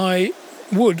my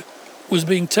wood was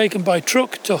being taken by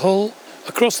truck to Hull,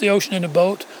 across the ocean in a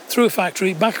boat, through a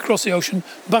factory, back across the ocean,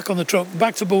 back on the truck,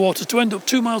 back to Bowaters, to end up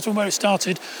 2 miles from where it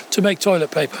started to make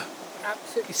toilet paper.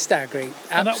 Absolutely staggering.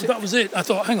 And that was it. I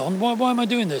thought, hang on, why am I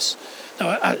doing this?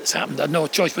 Now, it's happened. I had no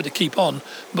choice but to keep on.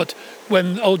 But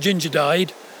when old Ginger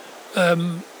died,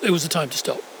 it was the time to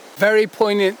stop. Very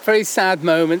poignant, very sad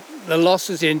moment, the loss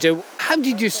of Ginger. How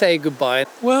did you say goodbye?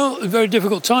 Well, a very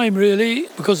difficult time, really,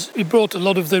 because it brought a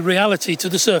lot of the reality to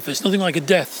the surface. Nothing like a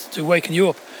death to waken you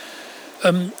up.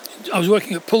 I was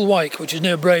working at Pulwyke, which is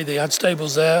near Bray. They had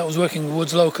stables there. I was working in the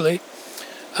woods locally.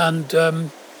 And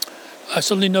I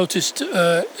suddenly noticed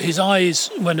his eyes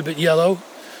went a bit yellow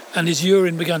and his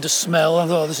urine began to smell. I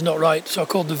thought, this is not right. So I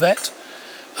called the vet,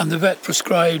 and the vet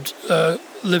prescribed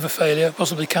liver failure,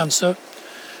 possibly cancer.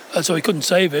 So he couldn't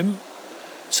save him.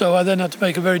 So I then had to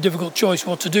make a very difficult choice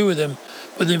what to do with him.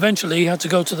 But eventually he had to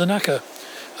go to the knacker,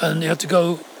 and he had to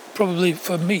go probably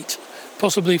for meat,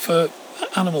 possibly for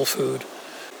animal food.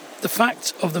 The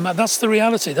fact of the matter, that's the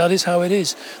reality. That is how it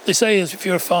is. They say if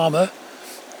you're a farmer,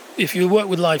 if you work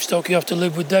with livestock, you have to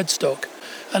live with dead stock.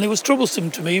 And it was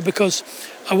troublesome to me because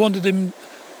I wanted him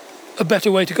a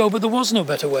better way to go, but there was no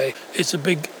better way. It's a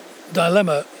big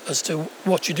dilemma as to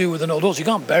what you do with an old horse. You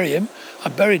can't bury him. I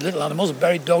buried little animals, I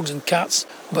buried dogs and cats,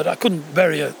 but I couldn't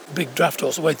bury a big draft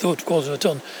horse that weighed 3/4 of a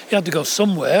tonne. He had to go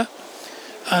somewhere,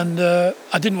 and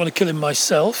I didn't want to kill him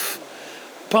myself,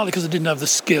 partly because I didn't have the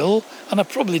skill, and I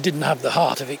probably didn't have the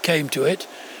heart if it came to it.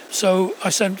 So I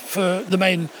sent for the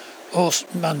main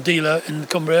horseman dealer in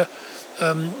Cumbria,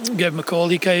 gave him a call.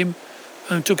 He came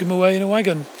and took him away in a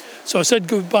wagon. So I said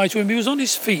goodbye to him. He was on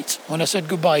his feet when I said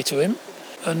goodbye to him,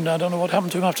 and I don't know what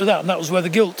happened to him after that. And that was where the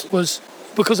guilt was,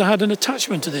 because I had an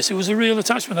attachment to this. It was a real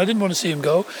attachment. I didn't want to see him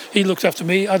go. He looked after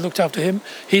me. I looked after him.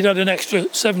 He'd had an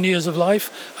extra 7 years of life.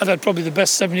 I'd had probably the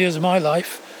best 7 years of my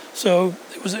life. So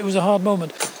it was a hard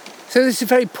moment. So this is a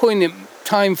very poignant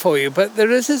time for you, but there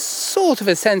is a sort of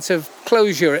a sense of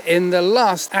closure in the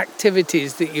last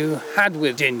activities that you had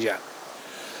with Ginger.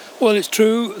 Well, it's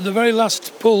true. The very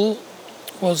last pull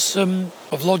was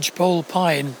of lodgepole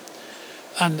pine,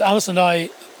 and Alice and I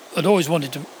had always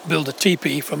wanted to build a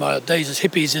teepee from our days as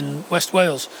hippies in West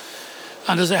Wales.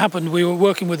 And as it happened, we were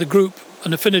working with a group,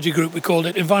 an affinity group, we called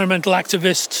it, environmental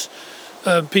activists,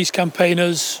 peace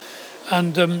campaigners,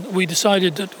 and we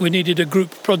decided that we needed a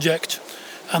group project,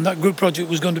 and that group project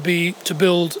was going to be to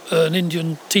build an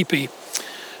Indian teepee.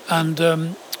 And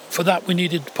for that we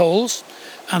needed poles,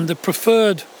 and the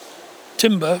preferred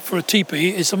timber for a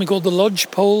teepee is something called the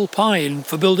lodgepole pine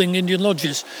for building Indian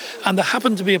lodges. And there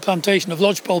happened to be a plantation of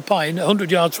lodgepole pine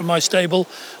 100 yards from my stable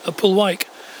at Pulwyke.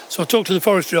 So I talked to the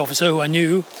forestry officer who I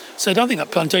knew, said, I think that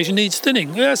plantation needs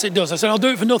thinning. Yes, it does. I said, I'll do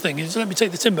it for nothing. He said, let me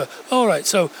take the timber. All right.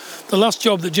 So the last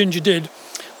job that Ginger did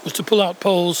was to pull out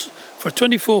poles for a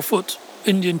 24-foot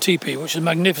Indian teepee, which is a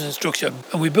magnificent structure.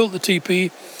 And we built the teepee.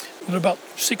 There were about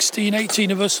 16, 18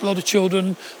 of us, a lot of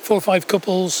children, 4 or 5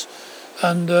 couples,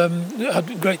 and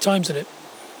had great times in it.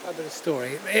 Fabulous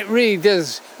story. It really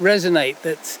does resonate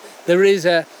that there is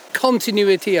a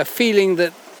continuity, a feeling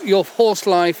that your horse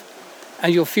life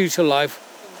and your future life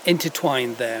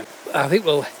intertwined there. I think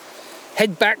we'll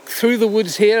head back through the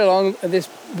woods here along this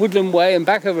woodland way and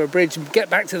back over a bridge and get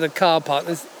back to the car park.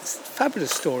 There's fabulous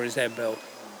stories there, Bill.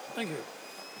 Thank you.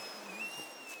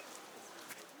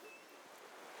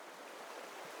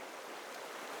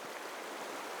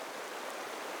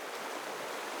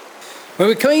 Well,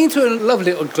 we're coming into a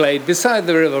lovely little glade beside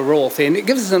the River Rothay, and it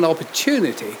gives us an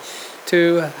opportunity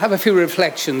to have a few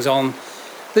reflections on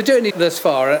the journey thus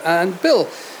far. And Bill,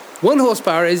 1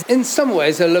 horsepower is in some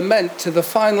ways a lament to the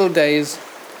final days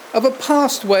of a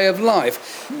past way of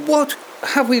life. What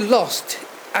have we lost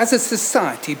as a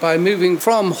society by moving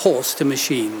from horse to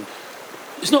machine?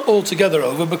 It's not altogether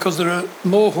over, because there are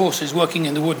more horses working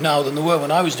in the wood now than there were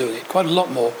when I was doing it, quite a lot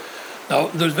more. Now,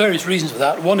 there's various reasons for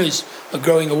that. One is a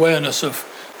growing awareness of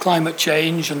climate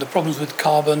change and the problems with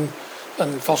carbon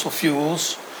and fossil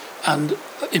fuels. And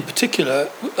in particular,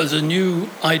 as a new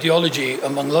ideology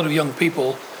among a lot of young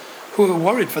people who are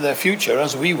worried for their future,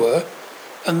 as we were,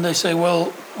 and they say,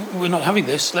 well, we're not having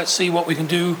this, let's see what we can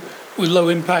do with low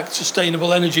impact,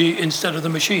 sustainable energy instead of the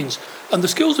machines. And the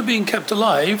skills are being kept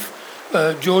alive.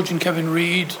 George and Kevin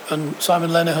Reid and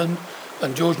Simon Lenihan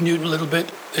and George Newton a little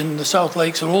bit in the South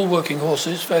Lakes are all working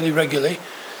horses fairly regularly.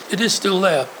 It is still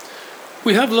there.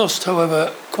 We have lost,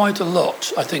 however, quite a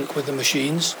lot, I think, with the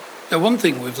machines. One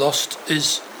thing we've lost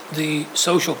is the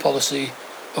social policy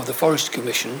of the Forest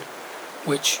Commission,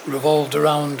 which revolved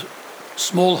around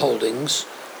small holdings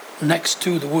next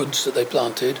to the woods that they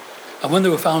planted. And when they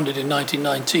were founded in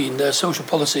 1919, their social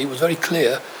policy was very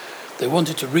clear. They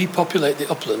wanted to repopulate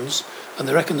the uplands, and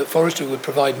they reckoned that forestry would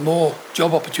provide more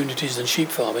job opportunities than sheep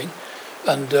farming.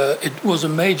 And it was a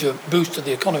major boost to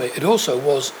the economy. It also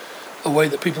was a way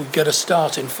that people could get a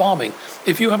start in farming.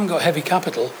 If you haven't got heavy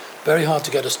capital, very hard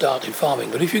to get a start in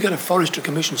farming. But if you get a Forestry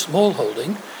Commission small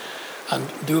holding and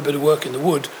do a bit of work in the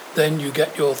wood, then you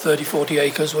get your 30, 40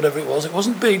 acres, whatever it was. It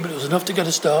wasn't big, but it was enough to get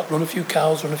a start, run a few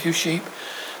cows, run a few sheep,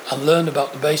 and learn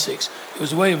about the basics. It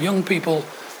was a way of young people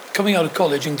coming out of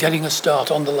college and getting a start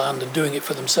on the land and doing it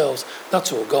for themselves.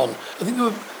 That's all gone. I think there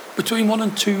were between 1,000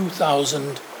 and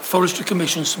 2,000 Forestry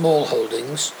Commission small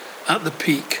holdings at the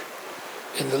peak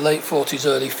in the late 40s,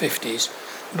 early 50s.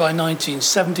 By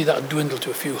 1970, that had dwindled to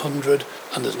a few hundred,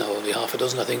 and there's now only half a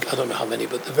dozen, I think. I don't know how many,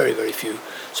 but they're very, very few.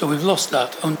 So we've lost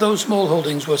that. And those small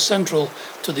holdings were central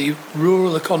to the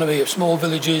rural economy of small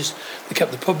villages. They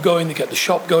kept the pub going, they kept the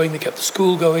shop going, they kept the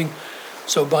school going.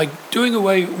 So by doing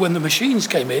away when the machines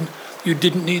came in, you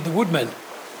didn't need the woodmen.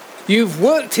 You've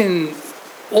worked in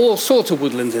all sorts of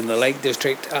woodlands in the Lake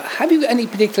District. Have you any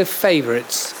particular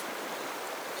favourites?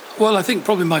 Well, I think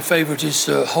probably my favourite is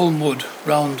Holmwood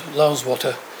round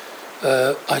Loweswater.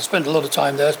 I spent a lot of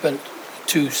time there. I spent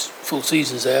 2 full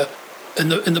seasons there. In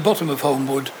the bottom of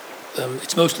Holmwood,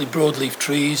 it's mostly broadleaf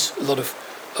trees, a lot of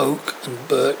oak and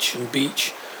birch and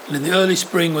beech. And in the early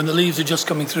spring, when the leaves are just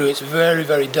coming through, it's very,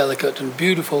 very delicate and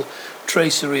beautiful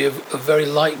tracery of very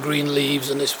light green leaves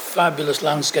and this fabulous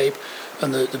landscape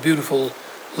and the beautiful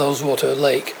Loweswater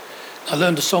Lake. I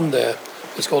learned a song there.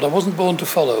 It's called I Wasn't Born to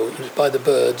Follow, and it's by the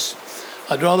Birds.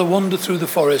 I'd rather wander through the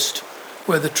forest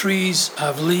where the trees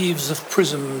have leaves of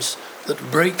prisms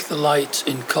that break the light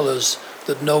in colours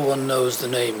that no one knows the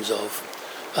names of.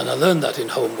 And I learned that in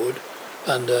Holmwood,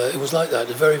 and it was like that.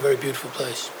 It's a very, very beautiful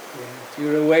place. Yeah, you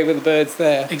were away with the birds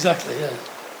there. Exactly, yeah.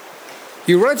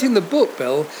 You write in the book,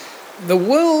 Bill, the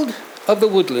world of the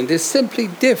woodland is simply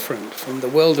different from the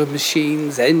world of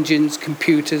machines, engines,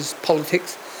 computers,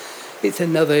 politics. It's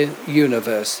another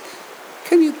universe.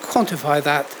 Can you quantify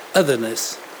that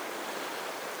otherness?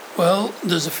 Well,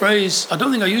 there's a phrase, I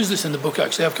don't think I used this in the book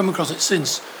actually, I've come across it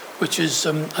since, which is,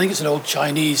 I think it's an old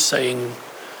Chinese saying,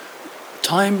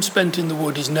 time spent in the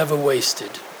wood is never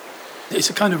wasted.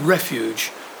 It's a kind of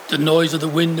refuge. The noise of the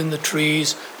wind in the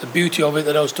trees, the beauty of it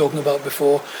that I was talking about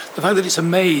before, the fact that it's a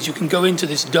maze, you can go into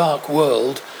this dark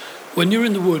world. When you're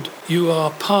in the wood, you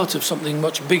are part of something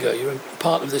much bigger. You're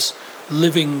part of this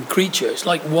living creature. It's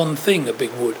like one thing, a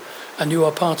big wood, and you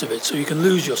are part of it, so you can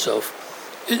lose yourself.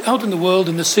 Out in the world,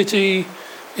 in the city,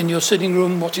 in your sitting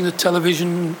room, watching the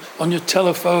television, on your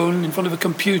telephone, in front of a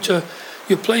computer,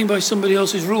 you're playing by somebody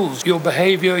else's rules. Your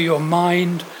behaviour, your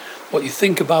mind, what you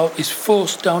think about is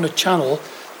forced down a channel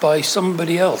by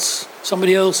somebody else.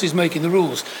 Somebody else is making the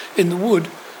rules. In the wood,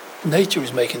 nature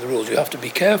is making the rules. You have to be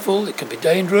careful. It can be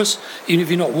dangerous. Even if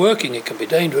you're not working, it can be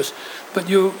dangerous. But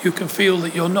you can feel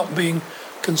that you're not being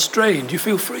constrained. You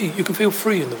feel free. You can feel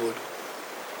free in the wood.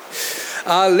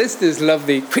 Our listeners love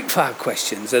the quickfire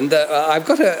questions, and I've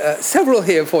got several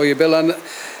here for you, Bill. And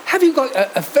have you got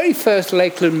a very first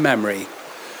Lakeland memory?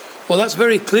 Well, that's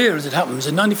very clear as it happens.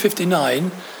 In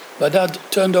 1959, my dad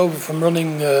turned over from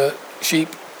running sheep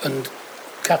and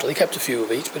cattle. He kept a few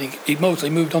of each, but he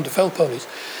mostly moved on to fell ponies.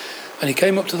 And he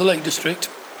came up to the Lake District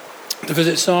to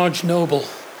visit Sarge Noble,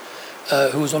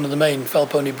 who was one of the main fell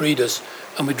pony breeders.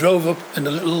 And we drove up in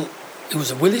it was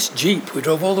a Willis Jeep. We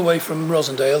drove all the way from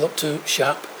Rosendale up to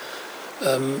Shap,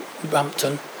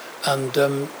 Brampton,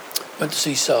 and went to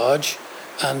see Sarge,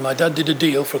 and my dad did a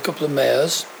deal for a couple of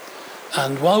mares.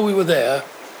 And while we were there,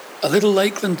 a little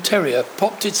Lakeland Terrier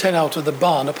popped its head out of the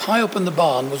barn. Up high up in the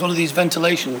barn was one of these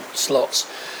ventilation slots,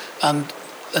 and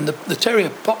the terrier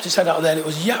popped its head out there, and it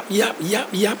was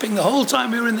yapping the whole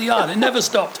time we were in the yard. It never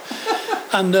stopped.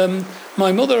 And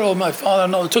my mother or my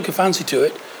father took a fancy to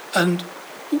it, and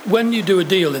when you do a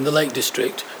deal in the Lake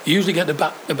District, you usually get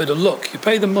a bit of luck. You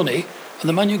pay the money, and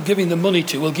the man you're giving the money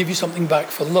to will give you something back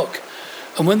for luck.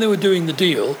 And when they were doing the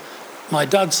deal, my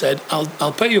dad said,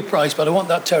 I'll pay you a price, but I want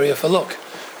that terrier for luck.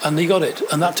 And he got it.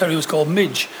 And that terrier was called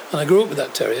Midge. And I grew up with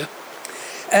that terrier.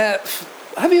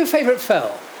 Have you a favourite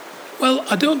fell? Well,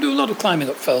 I don't do a lot of climbing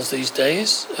up fells these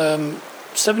days.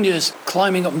 7 years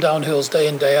climbing up and down hills day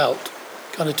in, day out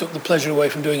kind of took the pleasure away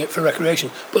from doing it for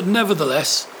recreation. But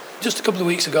nevertheless, just a couple of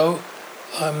weeks ago,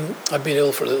 I'd been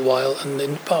ill for a little while. And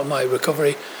in part of my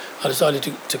recovery, I decided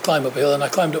to climb up a hill. And I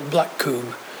climbed up Black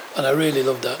Combe. And I really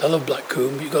loved that. I love Black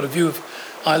Combe. You've got a view of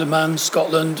Isle of Man,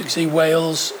 Scotland. You can see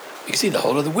Wales. You can see the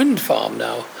whole of the wind farm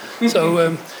now.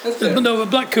 So, but no,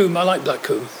 Black Combe, I like Black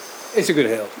Combe. It's a good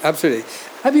hill, absolutely.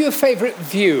 Have you a favourite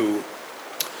view?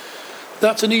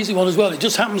 That's an easy one as well. It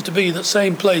just happens to be that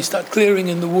same place, that clearing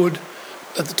in the wood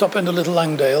at the top end of Little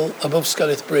Langdale, above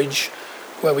Skeleth Bridge,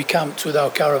 where we camped with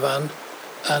our caravan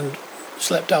and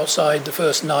slept outside the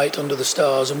first night under the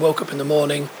stars and woke up in the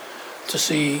morning to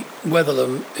see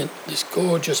Weatherlam in this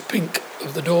gorgeous pink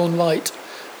of the dawn light.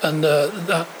 And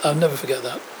that I'll never forget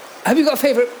that. Have you got a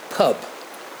favourite pub?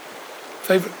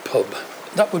 Favourite pub?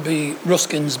 That would be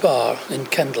Ruskin's Bar in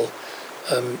Kendal.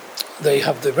 They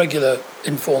have the regular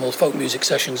informal folk music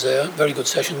sessions there, very good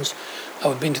sessions.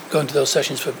 I've been going to those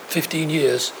sessions for 15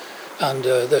 years, and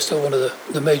they're still one of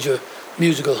the major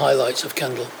musical highlights of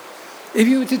Kendal. If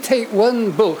you were to take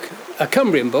one book, a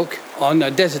Cumbrian book, on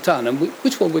a desert island,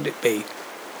 which one would it be?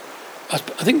 I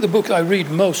think the book I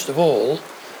read most of all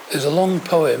is a long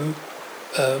poem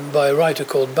by a writer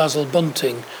called Basil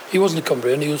Bunting. He wasn't a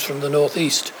Cumbrian, he was from the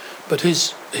northeast, but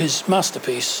his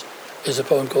masterpiece is a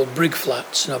poem called Brig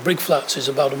Flats. Now, Brig Flats is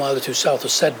about a mile or two south of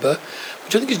Sedbergh,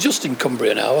 which I think is just in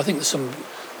Cumbria now. I think there's some...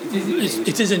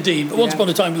 It is indeed. But once upon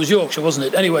a time it was Yorkshire, wasn't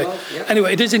it? Anyway,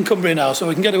 Anyway, it is in Cumbria now, so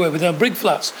we can get away with it. Now, Brig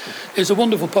Flats is a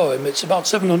wonderful poem. It's about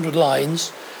 700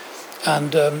 lines,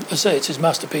 and as I say, it's his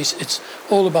masterpiece. It's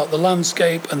all about the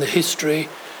landscape and the history,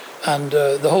 and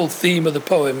the whole theme of the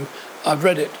poem. I've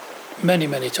read it many,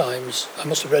 many times. I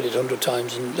must have read it 100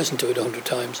 times and listened to it 100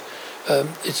 times.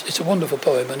 It's a wonderful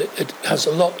poem, and it has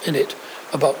a lot in it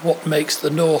about what makes the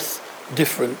North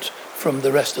different from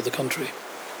the rest of the country.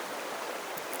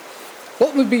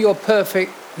 What would be your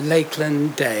perfect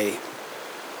Lakeland day?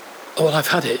 Oh, well, I've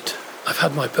had it. I've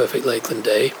had my perfect Lakeland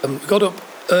day. Got up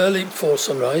early before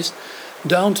sunrise,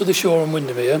 down to the shore on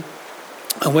Windermere,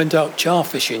 and went out char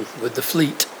fishing with the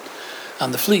fleet.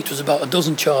 And the fleet was about a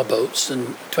dozen char boats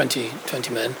and 20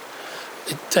 men.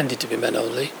 It tended to be men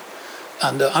only.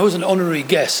 And I was an honorary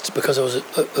guest because I was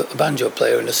a banjo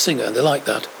player and a singer, and they liked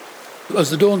that.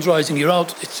 As the dawn's rising, you're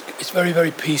out. It's very,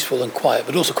 very peaceful and quiet,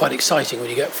 but also quite exciting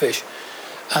when you get fish.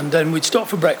 And then we'd stop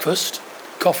for breakfast,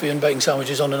 coffee and bacon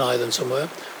sandwiches on an island somewhere.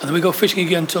 And then we go fishing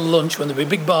again till lunch when there'd be a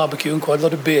big barbecue and quite a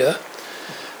lot of beer.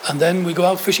 And then we go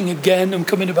out fishing again and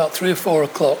come in about 3 or 4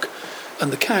 o'clock.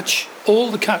 And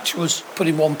all the catch was put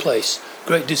in one place.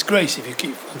 Great disgrace if you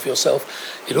keep one for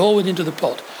yourself. It all went into the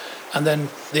pot. And then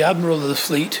the admiral of the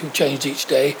fleet, who changed each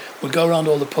day, would go around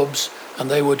all the pubs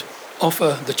and they would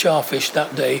offer the char fish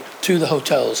that day to the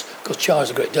hotels, because char is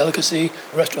a great delicacy.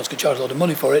 Restaurants could charge a lot of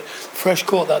money for it, fresh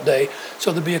caught that day.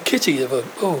 So there'd be a kitty of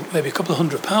maybe a couple of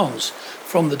 £100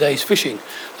 from the day's fishing.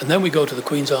 And then we go to the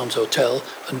Queen's Arms Hotel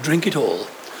and drink it all.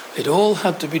 It all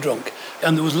had to be drunk.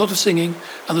 And there was a lot of singing,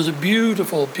 and there was a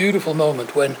beautiful, beautiful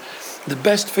moment when the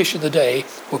best fish of the day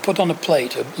were put on a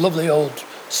plate, a lovely old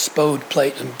spode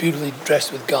plate and beautifully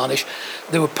dressed with garnish.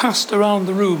 They were passed around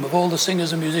the room of all the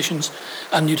singers and musicians,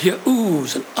 and you'd hear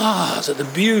oohs and ahs at the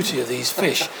beauty of these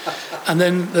fish. And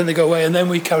then they go away, and then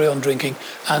we carry on drinking.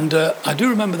 And I do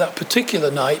remember that particular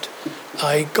night.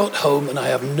 I got home, and I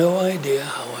have no idea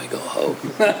how I got home.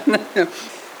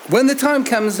 When the time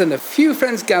comes and a few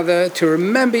friends gather to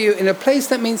remember you in a place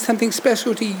that means something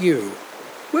special to you,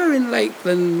 where in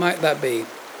Lakeland might that be?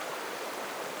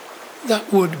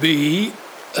 That would be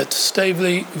at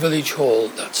Staveley Village Hall.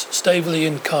 That's Staveley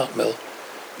in Cartmill,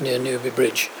 near Newby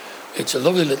Bridge. It's a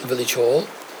lovely little village hall,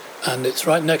 and it's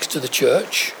right next to the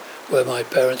church where my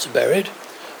parents are buried,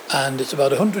 and it's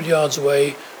about 100 yards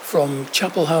away from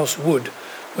Chapel House Wood,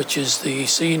 which is the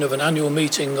scene of an annual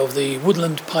meeting of the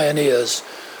Woodland Pioneers.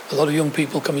 a lot of young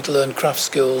people coming to learn craft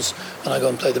skills, and I go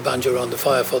and play the banjo around the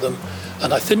fire for them.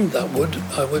 And I thinned that wood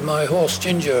with my horse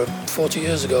Ginger 40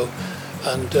 years ago,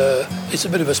 and it's a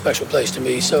bit of a special place to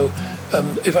me. So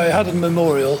if I had a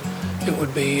memorial, it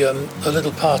would be a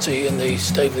little party in the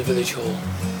Staveley Village Hall.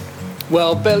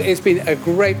 Well, Bill, it's been a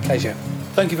great pleasure.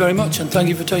 Thank you very much, and thank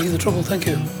you for taking the trouble. Thank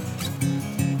you.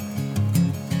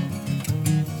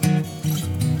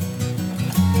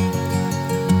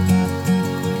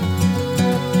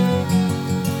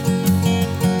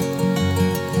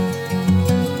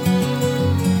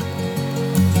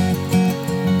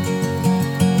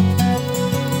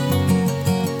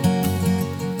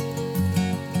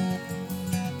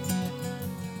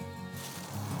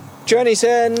 Journey's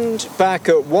end, back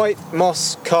at White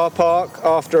Moss Car Park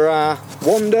after our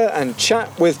wander and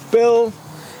chat with Bill.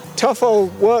 Tough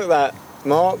old work that,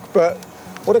 Mark, but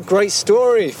what a great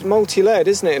story. Multi-layered,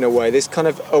 isn't it, in a way? This kind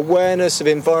of awareness of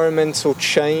environmental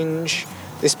change,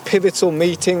 this pivotal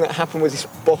meeting that happened with his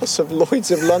boss of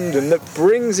Lloyd's of London that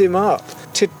brings him up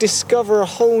to discover a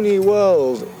whole new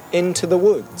world into the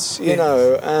woods, you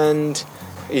know, and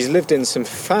he's lived in some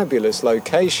fabulous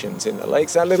locations in the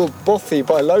lakes. That little bothy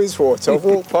by Loweswater, I've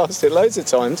walked past it loads of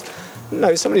times.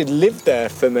 No, somebody lived there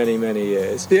for many, many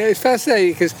years. Yeah, it's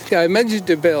fascinating because I mentioned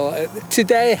to Bill,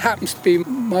 today happens to be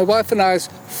my wife and I's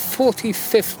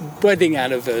 45th wedding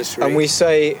anniversary. And we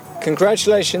say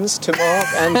congratulations to Mark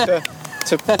and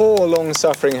to poor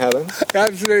long-suffering Helen.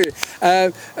 Absolutely.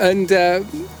 And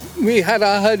we had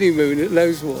our honeymoon at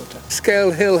Loweswater,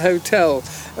 Scale Hill Hotel.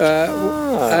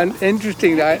 And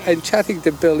interesting, and chatting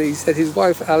to Bill, he said his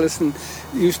wife Alison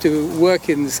used to work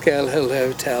in the Scale Hill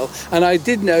Hotel, and I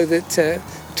did know that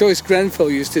Joyce Grenfell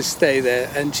used to stay there,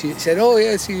 and she said, oh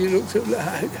yes, you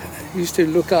used to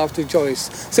look after Joyce.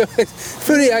 So it's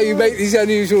funny how you make these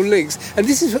unusual links, and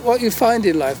this is what you find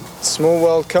in life. Small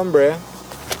world Cumbria.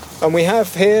 And we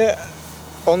have here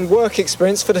on work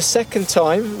experience for the second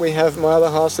time, we have my other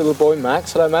half's little boy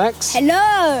Max. Hello Max.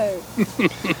 Hello.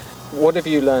 What have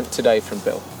you learnt today from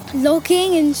Bill?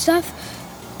 Logging and stuff,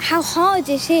 how hard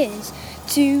it is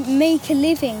to make a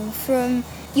living from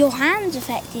your hands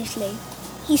effectively.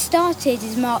 He started,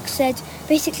 as Mark said,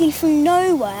 basically from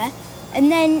nowhere, and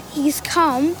then he's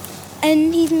come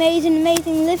and he's made an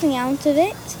amazing living out of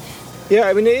it. Yeah,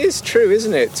 I mean, it is true,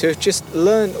 isn't it? To have just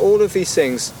learned all of these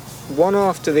things one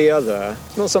after the other.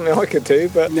 It's not something I could do,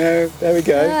 but no, there we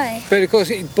go. No. But of course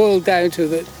it boiled down to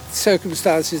that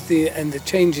circumstances and the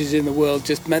changes in the world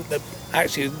just meant that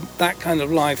actually that kind of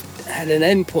life had an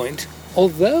end point.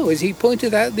 Although, as he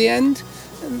pointed out at the end,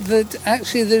 that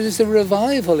actually there is a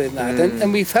revival in that.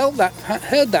 And we felt that,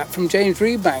 heard that from James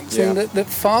Rebanks, and that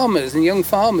farmers and young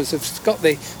farmers have got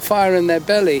the fire in their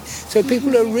belly. So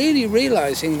people are really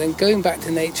realising that going back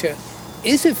to nature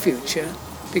is a future,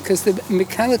 because the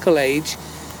mechanical age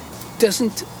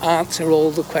doesn't answer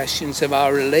all the questions of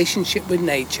our relationship with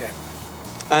nature.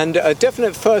 And a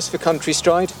definite first for Country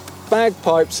Stride,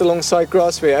 bagpipes alongside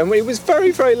Grasmere. And it was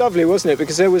very, very lovely, wasn't it?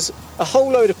 Because there was a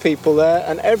whole load of people there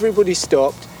and everybody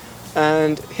stopped.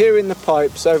 And hearing the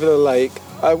pipes over the lake,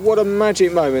 what a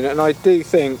magic moment. And I do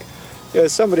think,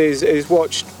 somebody who's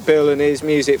watched Bill and his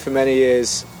music for many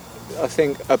years, I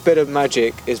think a bit of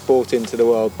magic is brought into the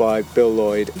world by Bill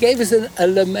Lloyd. He gave us a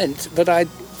lament, but I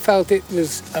felt it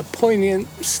was a poignant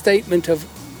statement of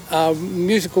our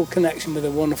musical connection with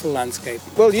a wonderful landscape.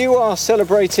 Well, you are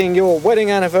celebrating your wedding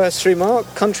anniversary,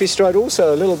 Mark. Country Stride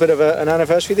also a little bit of an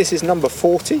anniversary. This is number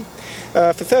 40.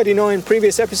 For 39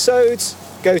 previous episodes,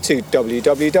 go to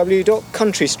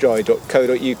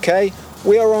www.countrystride.co.uk.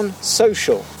 We are on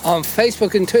social. On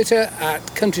Facebook and Twitter at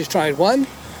CountryStride1.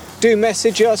 Do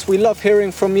message us. We love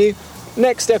hearing from you.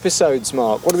 Next episodes,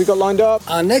 Mark, what have we got lined up?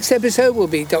 Our next episode will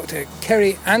be Dr.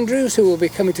 Kerry Andrews, who will be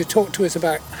coming to talk to us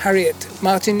about Harriet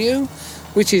Martineau,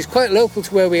 which is quite local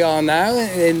to where we are now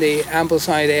in the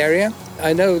Ambleside area.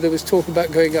 I know there was talk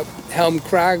about going up Helm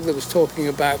Crag, there was talking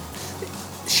about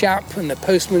Shap and the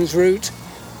Postman's Route.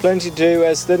 Plenty to do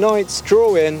as the nights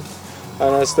draw in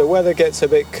and as the weather gets a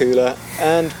bit cooler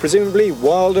and presumably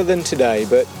wilder than today,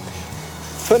 but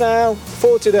for now,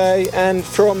 for today, and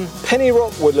from Penny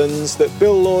Rock Woodlands that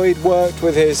Bill Lloyd worked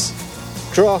with his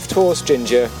draft horse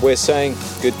Ginger, we're saying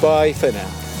goodbye for now.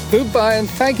 Goodbye, and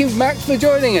thank you, Max, for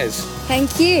joining us.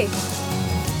 Thank you.